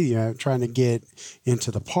security, trying to get into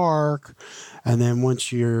the park. And then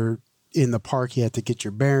once you're in the park, you have to get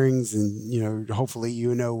your bearings and, hopefully,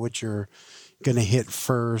 what you're going to hit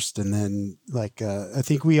first. And then like, I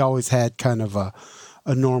think we always had kind of a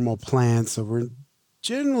normal plan. So we're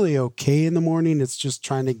generally okay in the morning. It's just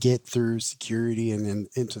trying to get through security and then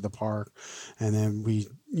into the park. And then we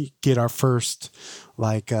get our first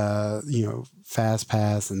like, fast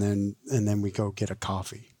pass and then we go get a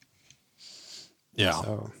coffee. Yeah.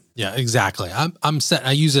 So. Yeah, exactly. I'm set.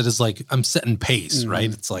 I use it as like, I'm setting pace,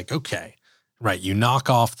 right? It's like, okay, right. You knock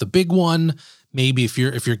off the big one. Maybe if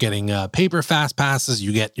you're getting paper fast passes,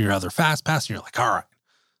 you get your other fast pass and you're like, all right,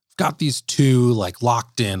 I've got these two like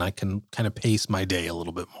locked in. I can kind of pace my day a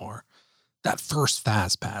little bit more. That first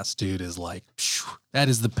fast pass, dude, is like, that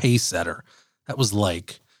is the pace setter. That was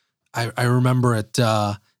like, I remember it.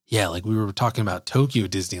 Like we were talking about Tokyo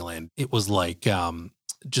Disneyland. It was like,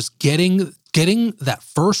 just getting that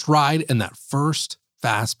first ride and that first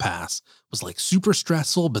fast pass was like super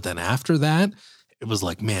stressful. But then after that, it was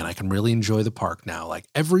like, man, I can really enjoy the park now. Like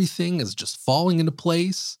everything is just falling into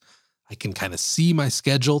place. I can kind of see my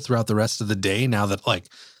schedule throughout the rest of the day now that like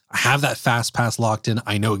I have that fast pass locked in.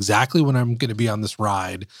 I know exactly when I'm going to be on this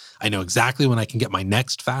ride. I know exactly when I can get my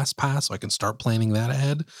next fast pass, so I can start planning that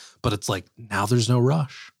ahead. But it's like, now there's no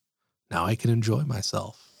rush. Now I can enjoy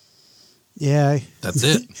myself. Yeah. That's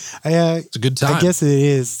it. It's a good time. I guess it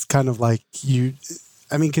is kind of like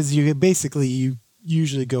because you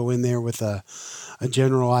usually go in there with a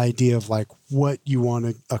general idea of like what you want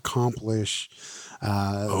to accomplish.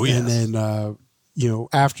 And then,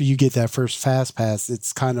 after you get that first fast pass,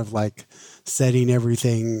 it's kind of like setting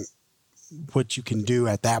everything what you can do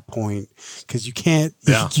at that point, because you can't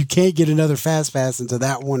get another fast pass until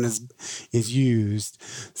that one is used.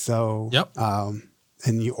 So, yep.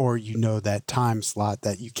 And that time slot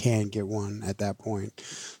that you can get one at that point.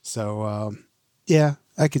 So,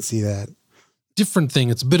 I can see that. Different thing.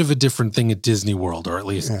 It's a bit of a different thing at Disney World, or at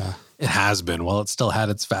least it has been. Well, it still had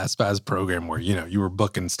its fast pass program where, you were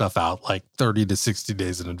booking stuff out like 30 to 60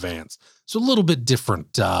 days in advance. So a little bit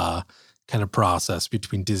different kind of process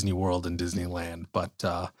between Disney World and Disneyland. But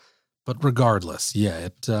regardless,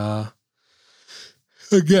 again,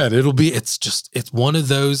 it's one of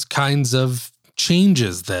those kinds of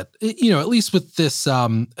changes that, at least with this,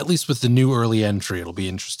 at least with the new early entry, it'll be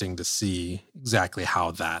interesting to see exactly how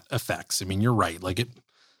that affects. I mean, you're right. Like it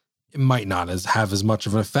might not have as much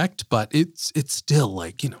of an effect, but it's still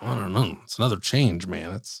like, I don't know. It's another change,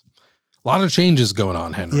 man. It's a lot of changes going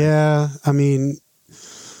on, Henry. Yeah. I mean,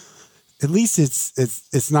 at least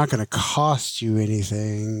it's not going to cost you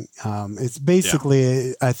anything. It's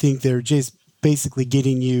basically, I think they're just basically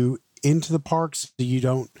getting you into the parks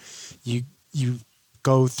so you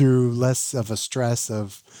go through less of a stress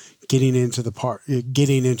of getting into the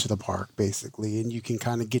park basically, and you can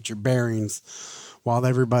kind of get your bearings while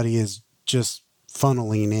everybody is just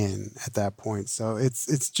funneling in at that point. So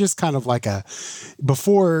it's just kind of like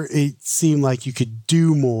before it seemed like you could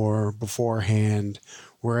do more beforehand,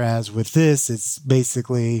 whereas with this, it's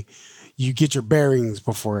basically you get your bearings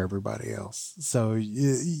before everybody else. So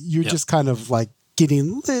you're just kind of like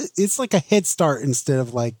it's like a head start instead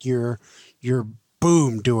of like you're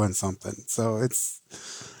boom doing something. So it's,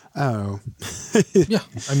 I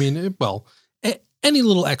mean, any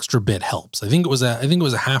little extra bit helps. I think it was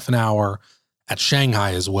a half an hour at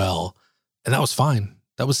Shanghai as well, and that was fine.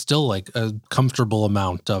 That was still like a comfortable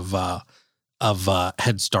amount of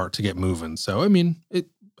head start to get moving. So I mean,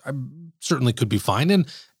 I certainly could be fine. And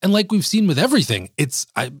like we've seen with everything, if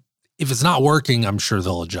it's not working, I'm sure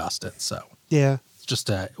they'll adjust it. So yeah, it's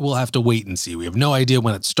just we'll have to wait and see. We have no idea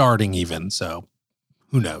when it's starting even. So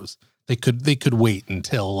who knows? They could wait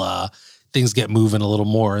until things get moving a little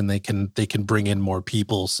more and they can bring in more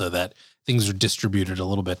people so that things are distributed a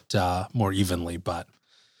little bit more evenly. But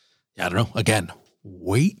yeah, I don't know. Again,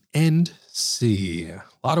 wait and see. A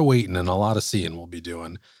lot of waiting and a lot of seeing we'll be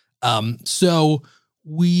doing. So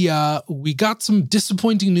we got some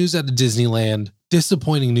disappointing news out of Disneyland,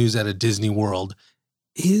 disappointing news out of Disney World.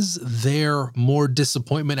 Is there more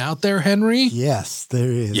disappointment out there, Henry? Yes,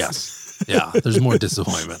 there is. Yes. Yeah, there's more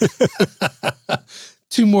disappointment.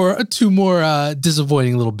 Two more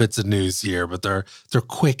disappointing little bits of news here, but they're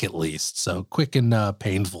quick at least. So quick and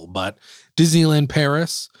painful. But Disneyland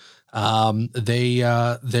Paris,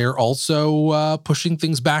 they're also pushing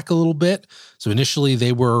things back a little bit. So initially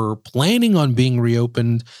they were planning on being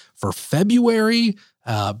reopened for February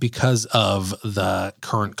because of the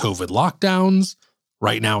current COVID lockdowns.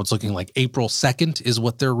 Right now it's looking like April 2nd is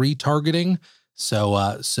what they're retargeting.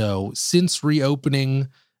 So since reopening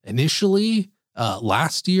initially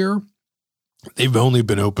last year, they've only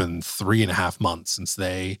been open 3.5 months since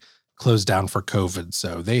they closed down for COVID.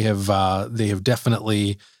 So they have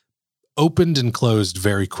definitely opened and closed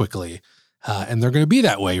very quickly. And they're going to be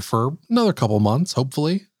that way for another couple months,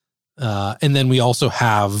 hopefully. And then we also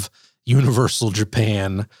have Universal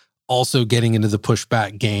Japan also getting into the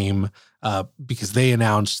pushback game because they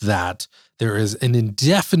announced that there is an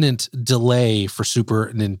indefinite delay for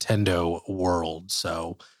Super Nintendo World.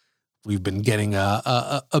 So we've been getting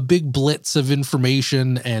a big blitz of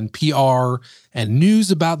information and PR and news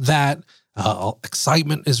about that.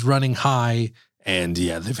 Excitement is running high, and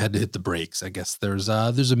yeah, they've had to hit the brakes. I guess there's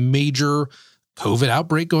a major COVID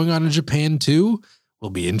outbreak going on in Japan too. Will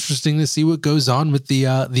be interesting to see what goes on with the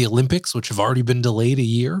Olympics, which have already been delayed a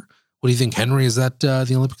year. What do you think, Henry? Is that the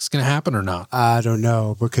Olympics going to happen or not? I don't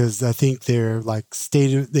know, because I think their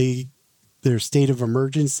state of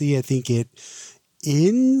emergency, I think it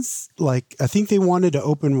ends I think they wanted to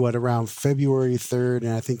open around February 3rd,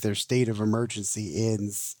 and I think their state of emergency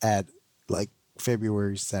ends at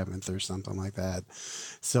February 7th or something like that.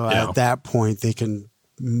 So at that point they can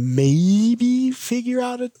maybe figure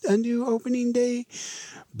out a new opening day.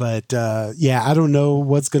 But I don't know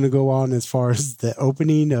what's going to go on as far as the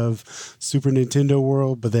opening of Super Nintendo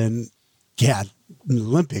World. But then,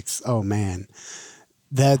 Olympics. Oh man,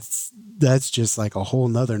 that's just like a whole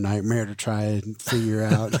nother nightmare to try and figure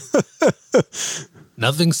out.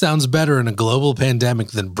 Nothing sounds better in a global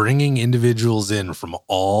pandemic than bringing individuals in from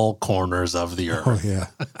all corners of the earth. Oh yeah.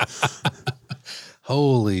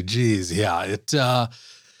 Holy geez. Yeah. It,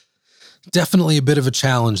 definitely a bit of a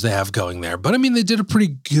challenge they have going there. But I mean, they did a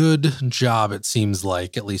pretty good job, it seems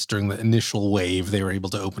like, at least during the initial wave. They were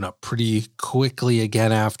able to open up pretty quickly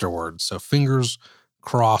again afterwards. So fingers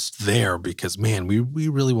crossed there, because man, we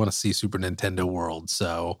really want to see Super Nintendo World.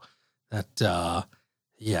 So that,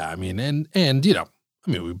 I mean, and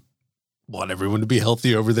we want everyone to be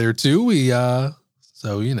healthy over there too.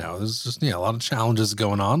 There's just, a lot of challenges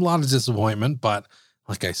going on, a lot of disappointment, but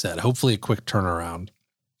like I said, hopefully a quick turnaround.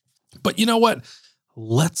 But you know what?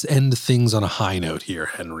 Let's end things on a high note here,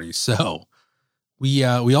 Henry. So we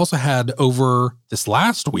also had over this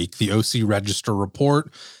last week the OC Register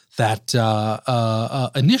report that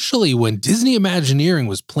initially, when Disney Imagineering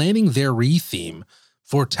was planning their retheme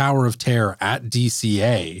for Tower of Terror at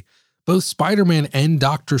DCA, both Spider-Man and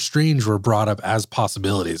Doctor Strange were brought up as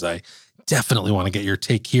possibilities. I definitely want to get your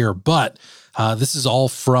take here, but this is all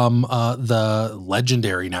from the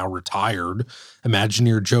legendary, now retired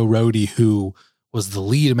Imagineer Joe Rohde, who was the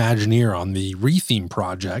lead Imagineer on the retheme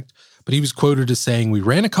project. But he was quoted as saying, "We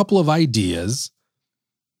ran a couple of ideas.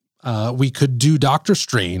 We could do Doctor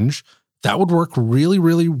Strange. That would work really,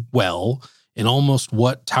 really well in almost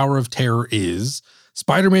what Tower of Terror is.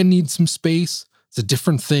 Spider-Man needs some space. It's a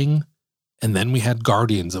different thing. And then we had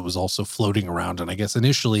Guardians that was also floating around. And I guess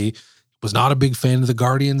initially was not a big fan of the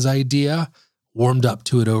Guardians idea, warmed up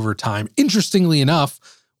to it over time. Interestingly enough,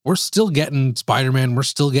 we're still getting Spider-Man. We're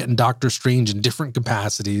still getting Doctor Strange in different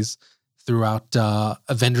capacities throughout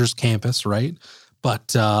Avengers Campus, right?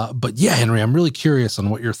 But yeah, Henry, I'm really curious on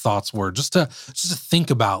what your thoughts were, just to think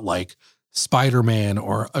about like Spider-Man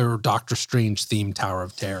or Doctor Strange themed Tower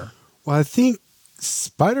of Terror. Well, I think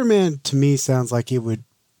Spider-Man to me sounds like it would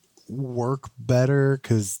work better,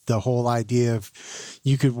 because the whole idea of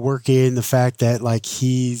you could work in the fact that like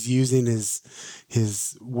he's using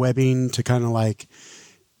his webbing to kind of like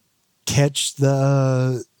catch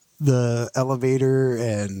the elevator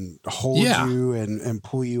and hold you and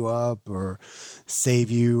pull you up or save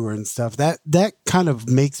you and stuff. That kind of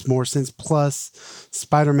makes more sense. Plus,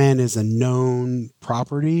 Spider-Man is a known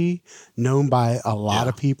property, known by a lot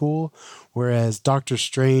of people, whereas Doctor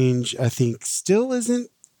Strange, I think, still isn't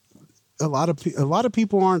a lot of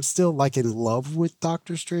people aren't still like in love with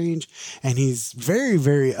Doctor Strange, and he's very,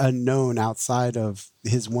 very unknown outside of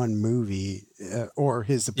his one movie or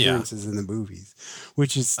his appearances in the movies,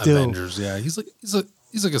 which is still Avengers. Yeah, he's like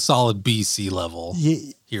a solid BC level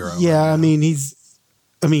hero. Yeah, right,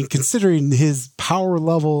 I mean, considering his power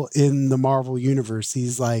level in the Marvel universe,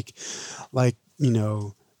 he's like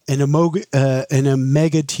an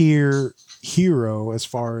omega tier hero as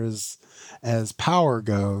far as power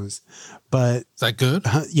goes. But is that good?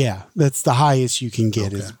 Yeah, that's the highest you can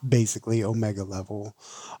get is basically omega level.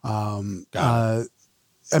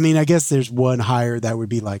 I mean, I guess there's one higher that would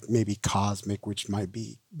be like maybe cosmic, which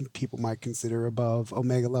people might consider above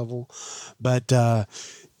omega level. But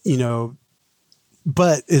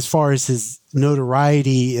but as far as his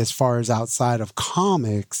notoriety, as far as outside of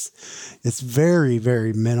comics, it's very,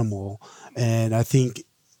 very minimal. And I think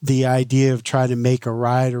the idea of trying to make a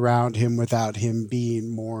ride around him without him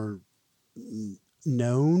being more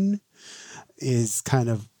known is kind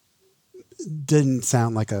of didn't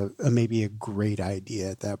sound like maybe a great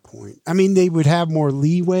idea at that point. I mean, they would have more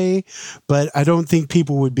leeway, but I don't think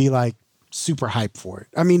people would be like super hyped for it.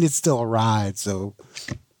 I mean, it's still a ride, so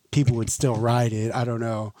people would still ride it. I don't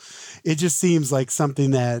know. It just seems like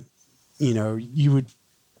something that, you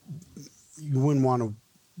wouldn't want to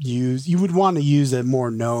use. You would want to use a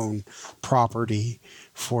more known property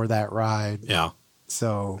for that ride. Yeah.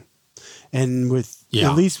 So, and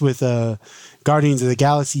at least with Guardians of the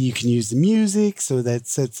Galaxy, you can use the music, so that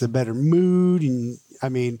sets a better mood. And I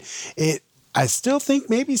mean, I still think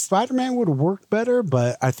maybe Spider-Man would have worked better,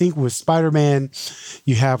 but I think with Spider-Man,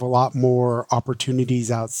 you have a lot more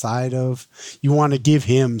opportunities outside of. You want to give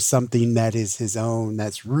him something that is his own,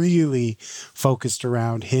 that's really focused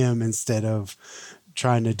around him instead of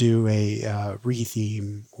trying to do a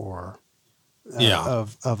retheme or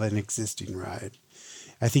of an existing ride.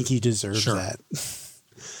 I think he deserves that.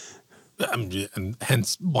 And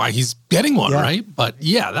hence why he's getting one, right? But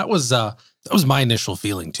yeah, that was my initial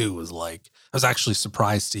feeling too. Was like I was actually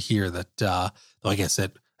surprised to hear that. Like I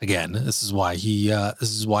said, again, this is why he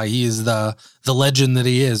is the legend that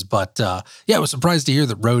he is. But I was surprised to hear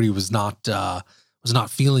that Rhodey was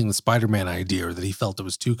not feeling the Spider-Man idea, or that he felt it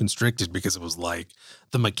was too constricted, because it was like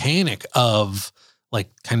the mechanic of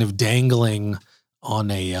like kind of dangling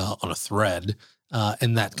on a thread,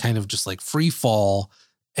 and that kind of just like free fall.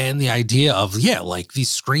 And the idea of, like these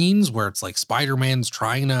screens where it's like Spider-Man's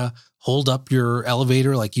trying to hold up your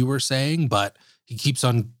elevator, like you were saying, but he keeps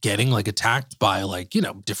on getting like attacked by like,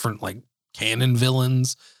 different like canon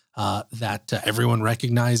villains that everyone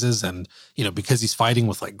recognizes. And, because he's fighting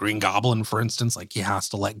with like Green Goblin, for instance, like he has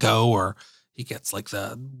to let go, or he gets like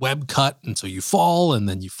the web cut. And so you fall, and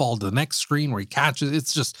then you fall to the next screen where he catches. It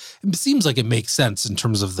seems like it makes sense in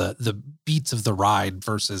terms of the beats of the ride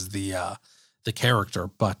versus the character,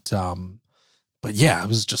 but yeah, it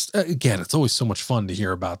was just, again, it's always so much fun to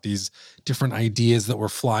hear about these different ideas that were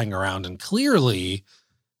flying around, and clearly,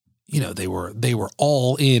 they were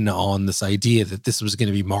all in on this idea that this was going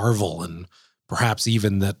to be Marvel, and perhaps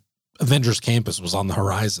even that Avengers Campus was on the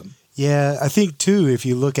horizon. Yeah, I think too, if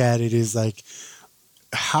you look at it, is like,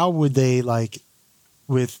 how would they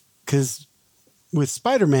because with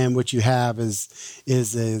Spider-Man, what you have is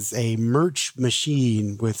a merch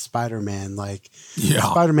machine with Spider-Man. Like,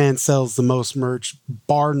 Spider-Man sells the most merch,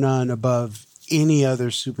 bar none, above any other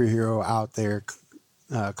superhero out there,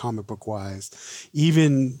 comic book wise.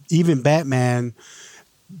 Even Batman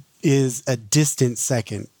is a distant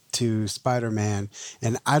second to Spider-Man,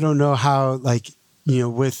 and I don't know how,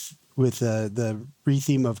 with the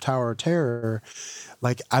retheme of Tower of Terror,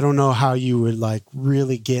 like, I don't know how you would like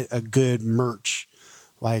really get a good merch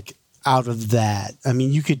like out of that. I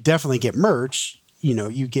mean, you could definitely get merch,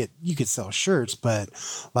 you could sell shirts, but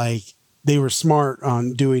like they were smart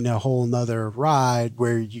on doing a whole nother ride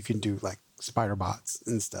where you can do like spider bots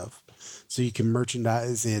and stuff. So you can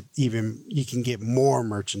merchandise it, even you can get more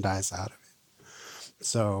merchandise out of it.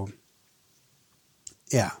 So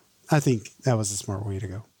yeah, I think that was a smart way to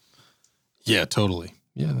go. Yeah, totally.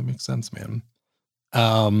 Yeah, that makes sense, man.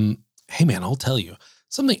 Hey man, I'll tell you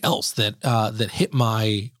something else that hit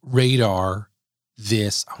my radar I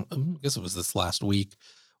guess it was this last week,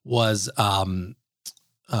 was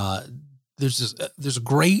there's a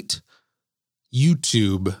great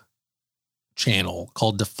YouTube channel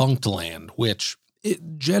called Defunct Land, which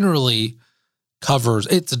it generally covers.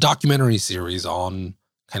 It's a documentary series on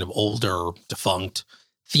kind of older defunct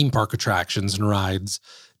theme park attractions and rides.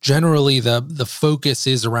 Generally, the focus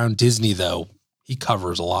is around Disney, though. He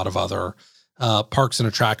covers a lot of other parks and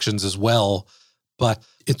attractions as well. But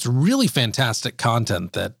it's really fantastic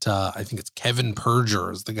content that I think it's Kevin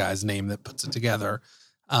Perger is the guy's name that puts it together.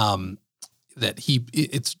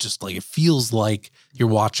 It's just like, it feels like you're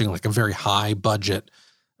watching like a very high budget,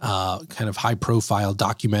 kind of high profile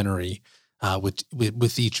documentary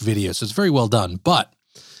with each video. So it's very well done. But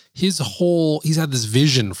he's had this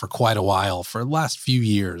vision for quite a while, for the last few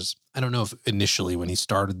years. I don't know if initially when he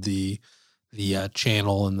started the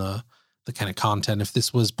channel and the kind of content, if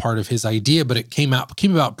this was part of his idea, but it came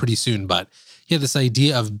about pretty soon. But he had this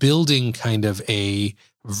idea of building kind of a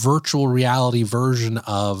virtual reality version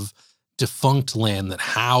of Defunct Land that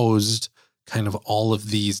housed kind of all of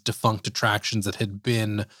these defunct attractions that had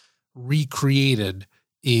been recreated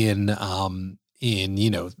in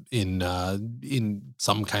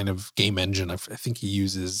some kind of game engine. I think he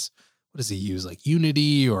uses, what does he use? Like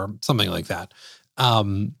Unity or something like that.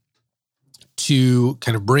 To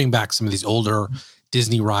kind of bring back some of these older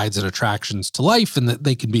Disney rides and attractions to life, and that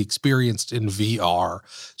they can be experienced in VR.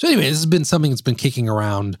 So anyway, this has been something that's been kicking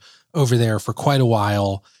around over there for quite a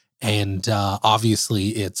while. And obviously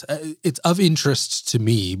it's of interest to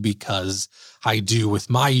me because I do, with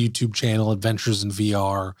my YouTube channel, Adventures in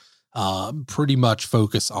VR, pretty much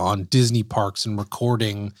focus on Disney parks and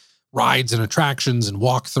recording rides and attractions and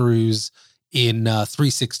walkthroughs in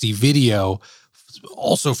 360 video,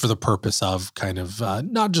 also for the purpose of kind of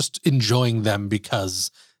not just enjoying them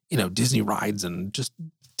because, Disney rides and just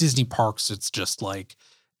Disney parks, it's just like,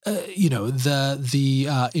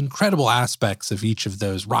 the incredible aspects of each of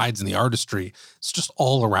those rides and the artistry, it's just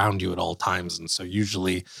all around you at all times. And so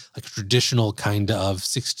usually like a traditional kind of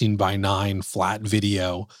 16:9 flat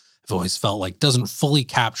video, I've always felt like doesn't fully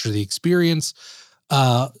capture the experience.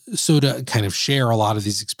 So to kind of share a lot of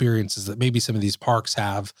these experiences that maybe some of these parks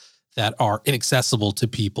have that are inaccessible to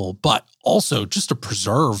people, but also just to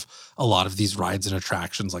preserve a lot of these rides and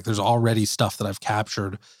attractions. Like there's already stuff that I've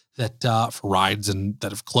captured that for rides and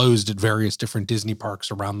that have closed at various different Disney parks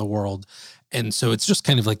around the world. And so it's just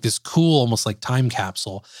kind of like this cool, almost like time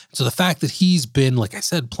capsule. So the fact that he's been, like I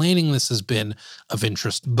said, planning this has been of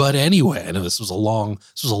interest. But anyway, I know this was a long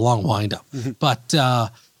wind up, but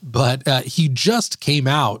he just came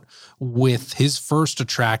out with his first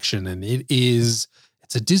attraction, and it's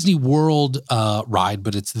a Disney World ride,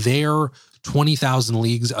 but it's their 20,000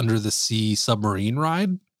 Leagues Under the Sea submarine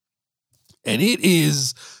ride. And it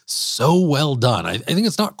is so well done. I think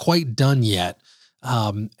it's not quite done yet.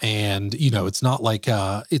 And it's not like,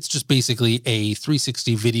 it's just basically a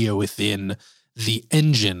 360 video within the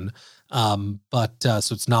engine. So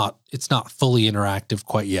it's not fully interactive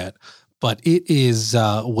quite yet, but it is,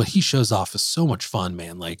 what he shows off is so much fun,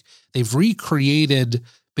 man. Like they've recreated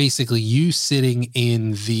basically you sitting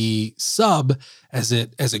in the sub as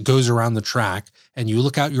it goes around the track, and you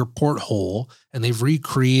look out your porthole, and they've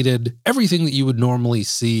recreated everything that you would normally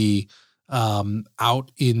see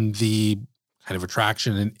out in the kind of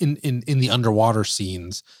attraction and in the underwater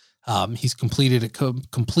scenes. He's completed it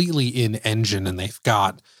completely in engine, and they've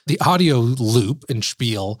got the audio loop and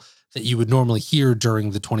spiel that you would normally hear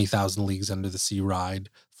during the 20,000 Leagues Under the Sea ride,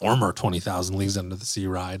 former 20,000 Leagues Under the Sea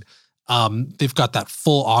ride. They've got that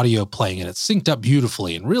full audio playing, and it's synced up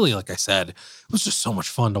beautifully. And really, like I said, it was just so much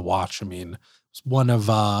fun to watch. I mean, it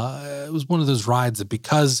was one of those rides that,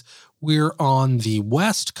 because we're on the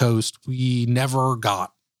West Coast, we never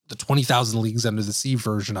got the 20,000 Leagues Under the Sea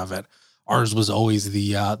version of it. Ours was always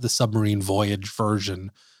the submarine voyage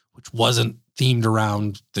version, which wasn't themed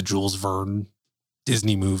around the Jules Verne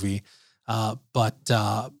Disney movie. But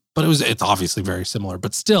it's obviously very similar,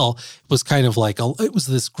 but still it was kind of like, it was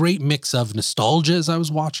this great mix of nostalgia as I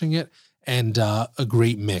was watching it, and a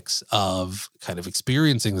great mix of kind of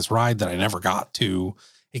experiencing this ride that I never got to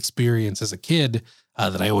experience as a kid,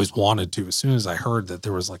 that I always wanted to. As soon as I heard that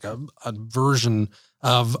there was like a version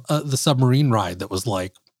of the submarine ride that was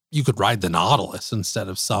like, you could ride the Nautilus instead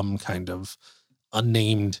of some kind of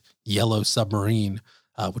unnamed yellow submarine,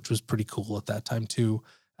 which was pretty cool at that time too.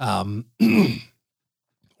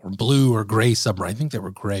 Or blue or gray submarine. I think they were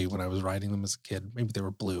gray when I was riding them as a kid. Maybe they were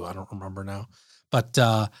blue. I don't remember now. But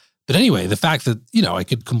anyway, the fact that, I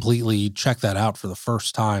could completely check that out for the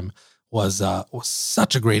first time was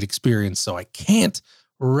such a great experience. So I can't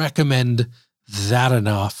recommend that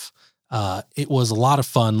enough. It was a lot of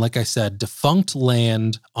fun. Like I said, Defunct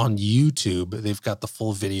Land on YouTube. They've got the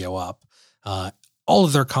full video up. All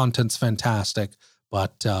of their content's fantastic,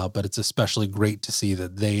 but it's especially great to see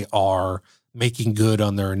that they are making good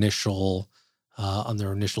on their initial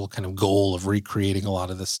kind of goal of recreating a lot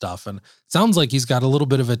of this stuff. And it sounds like he's got a little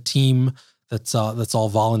bit of a team that's all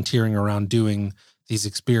volunteering around doing these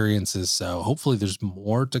experiences. So hopefully there's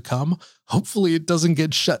more to come. Hopefully it doesn't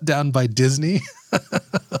get shut down by Disney.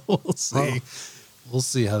 We'll see. Well, we'll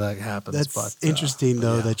see how that happens. That's interesting,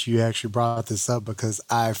 though, that you actually brought this up, because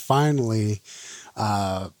I finally,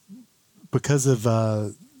 because of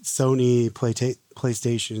Sony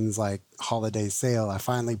PlayStation's like holiday sale, I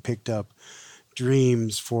finally picked up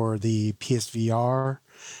Dreams for the PSVR,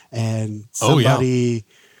 and somebody,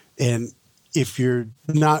 and if you're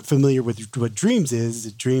not familiar with what Dreams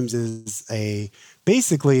is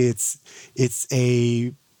basically it's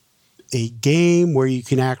a game where you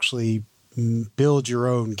can actually build your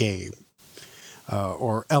own game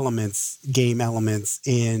or game elements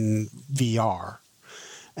in VR,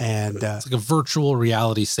 and it's like a virtual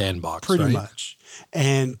reality sandbox, pretty right? much.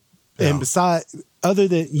 And besides, other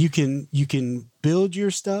than you can build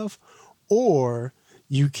your stuff, or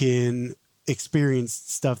you can experience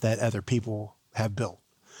stuff that other people have built.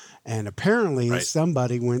 And apparently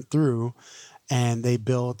somebody went through and they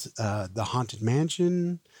built the Haunted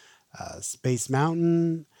Mansion, Space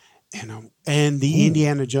Mountain, and the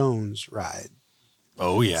Indiana Jones ride.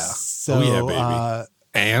 Oh yeah. So, oh yeah,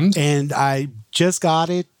 baby. And I just got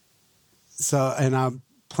it. So, and I'm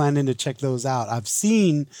planning to check those out. I've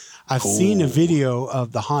seen a video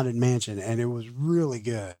of the Haunted Mansion, and it was really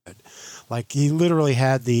good. Like, he literally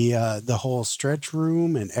had the whole stretch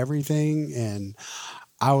room and everything, and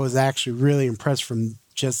I was actually really impressed from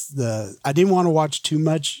just I didn't want to watch too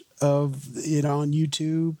much of it on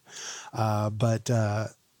YouTube, but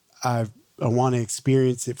I want to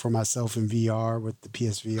experience it for myself in VR with the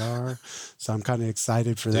PSVR. So I'm kind of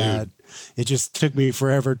excited for that. It just took me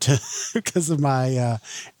forever because of my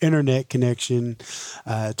internet connection.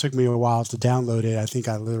 It took me a while to download it. I think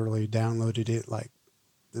I literally downloaded it like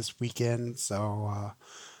this weekend. So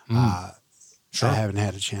I haven't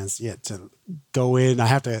had a chance yet to go in. I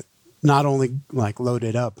have to not only like load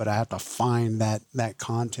it up, but I have to find that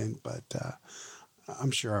content, but I'm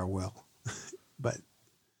sure I will. But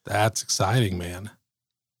that's exciting, man.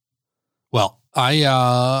 Well,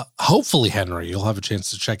 I hopefully, Henry, you'll have a chance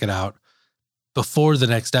to check it out before the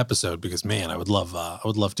next episode, because man, I would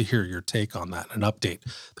love to hear your take on that, an update.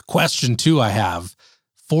 The question too I have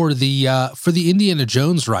for the Indiana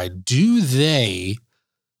Jones ride, do they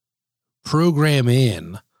program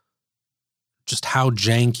in just how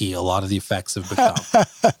janky a lot of the effects have become?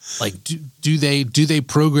 Like, do they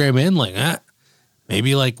program in like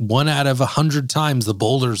maybe like 1 out of 100 times the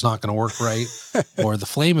boulder's not going to work right, or the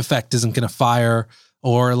flame effect isn't going to fire,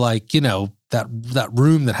 or like, that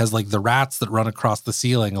room that has like the rats that run across the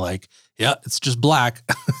ceiling, like, yeah, it's just black.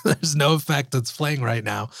 There's no effect that's playing right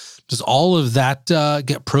now. Does all of that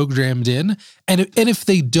get programmed in? And if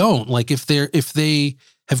they don't, like if they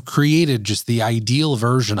have created just the ideal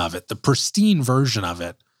version of it, the pristine version of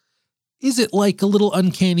it, is it like a little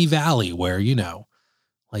uncanny valley where,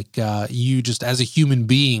 like you just as a human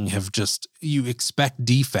being you expect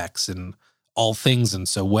defects in all things. And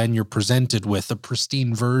so when you're presented with a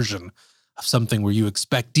pristine version of something where you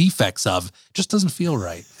expect defects of, it just doesn't feel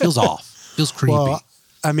right. Feels off. Feels creepy. Well,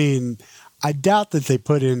 I mean, I doubt that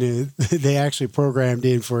they actually programmed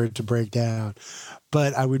in for it to break down,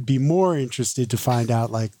 but I would be more interested to find out,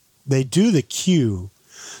 like, they do the queue.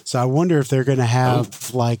 So I wonder if they're going to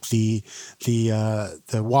have like the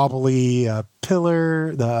wobbly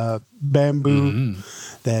pillar, the bamboo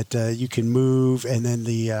that you can move, and then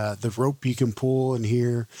the rope you can pull and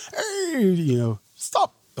hear, hey,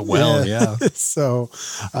 stop. The well, yeah. So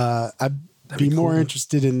I'd be more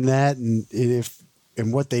interested in that,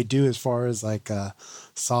 and what they do as far as like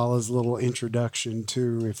Salah's little introduction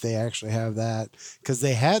to, if they actually have that, because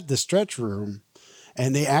they had the stretch room.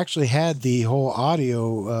 And they actually had the whole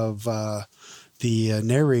audio of the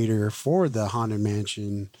narrator for the Haunted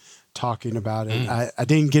Mansion talking about it. I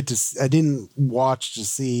didn't watch to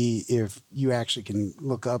see if you actually can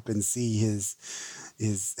look up and see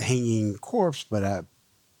his hanging corpse, but I'm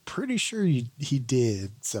pretty sure he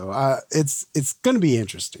did. So it's going to be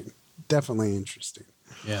interesting. Definitely interesting.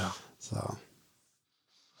 Yeah. So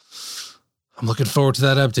I'm looking forward to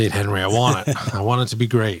that update, Henry. I want it. I want it to be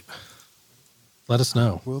great. Let us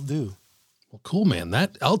know. Will do. Well, cool, man.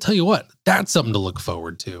 I'll tell you what, that's something to look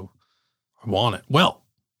forward to. I want it. Well,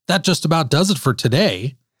 that just about does it for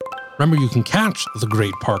today. Remember, you can catch The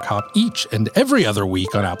Great Park Hop each and every other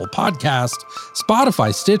week on Apple Podcast,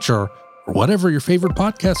 Spotify, Stitcher, or whatever your favorite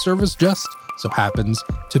podcast service just so happens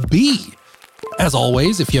to be. As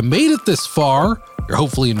always, if you made it this far, you're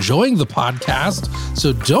hopefully enjoying the podcast.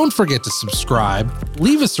 So don't forget to subscribe,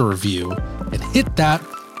 leave us a review, and hit that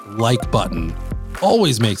like button.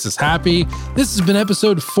 Always makes us happy. This has been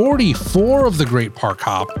episode 44 of The Great Park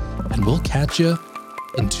Hop, and we'll catch you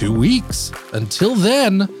in 2 weeks. Until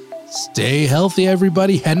then, stay healthy,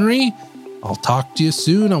 everybody. Henry, I'll talk to you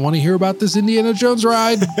soon. I want to hear about this Indiana Jones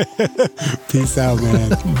ride. Peace out, man.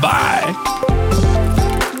 Bye.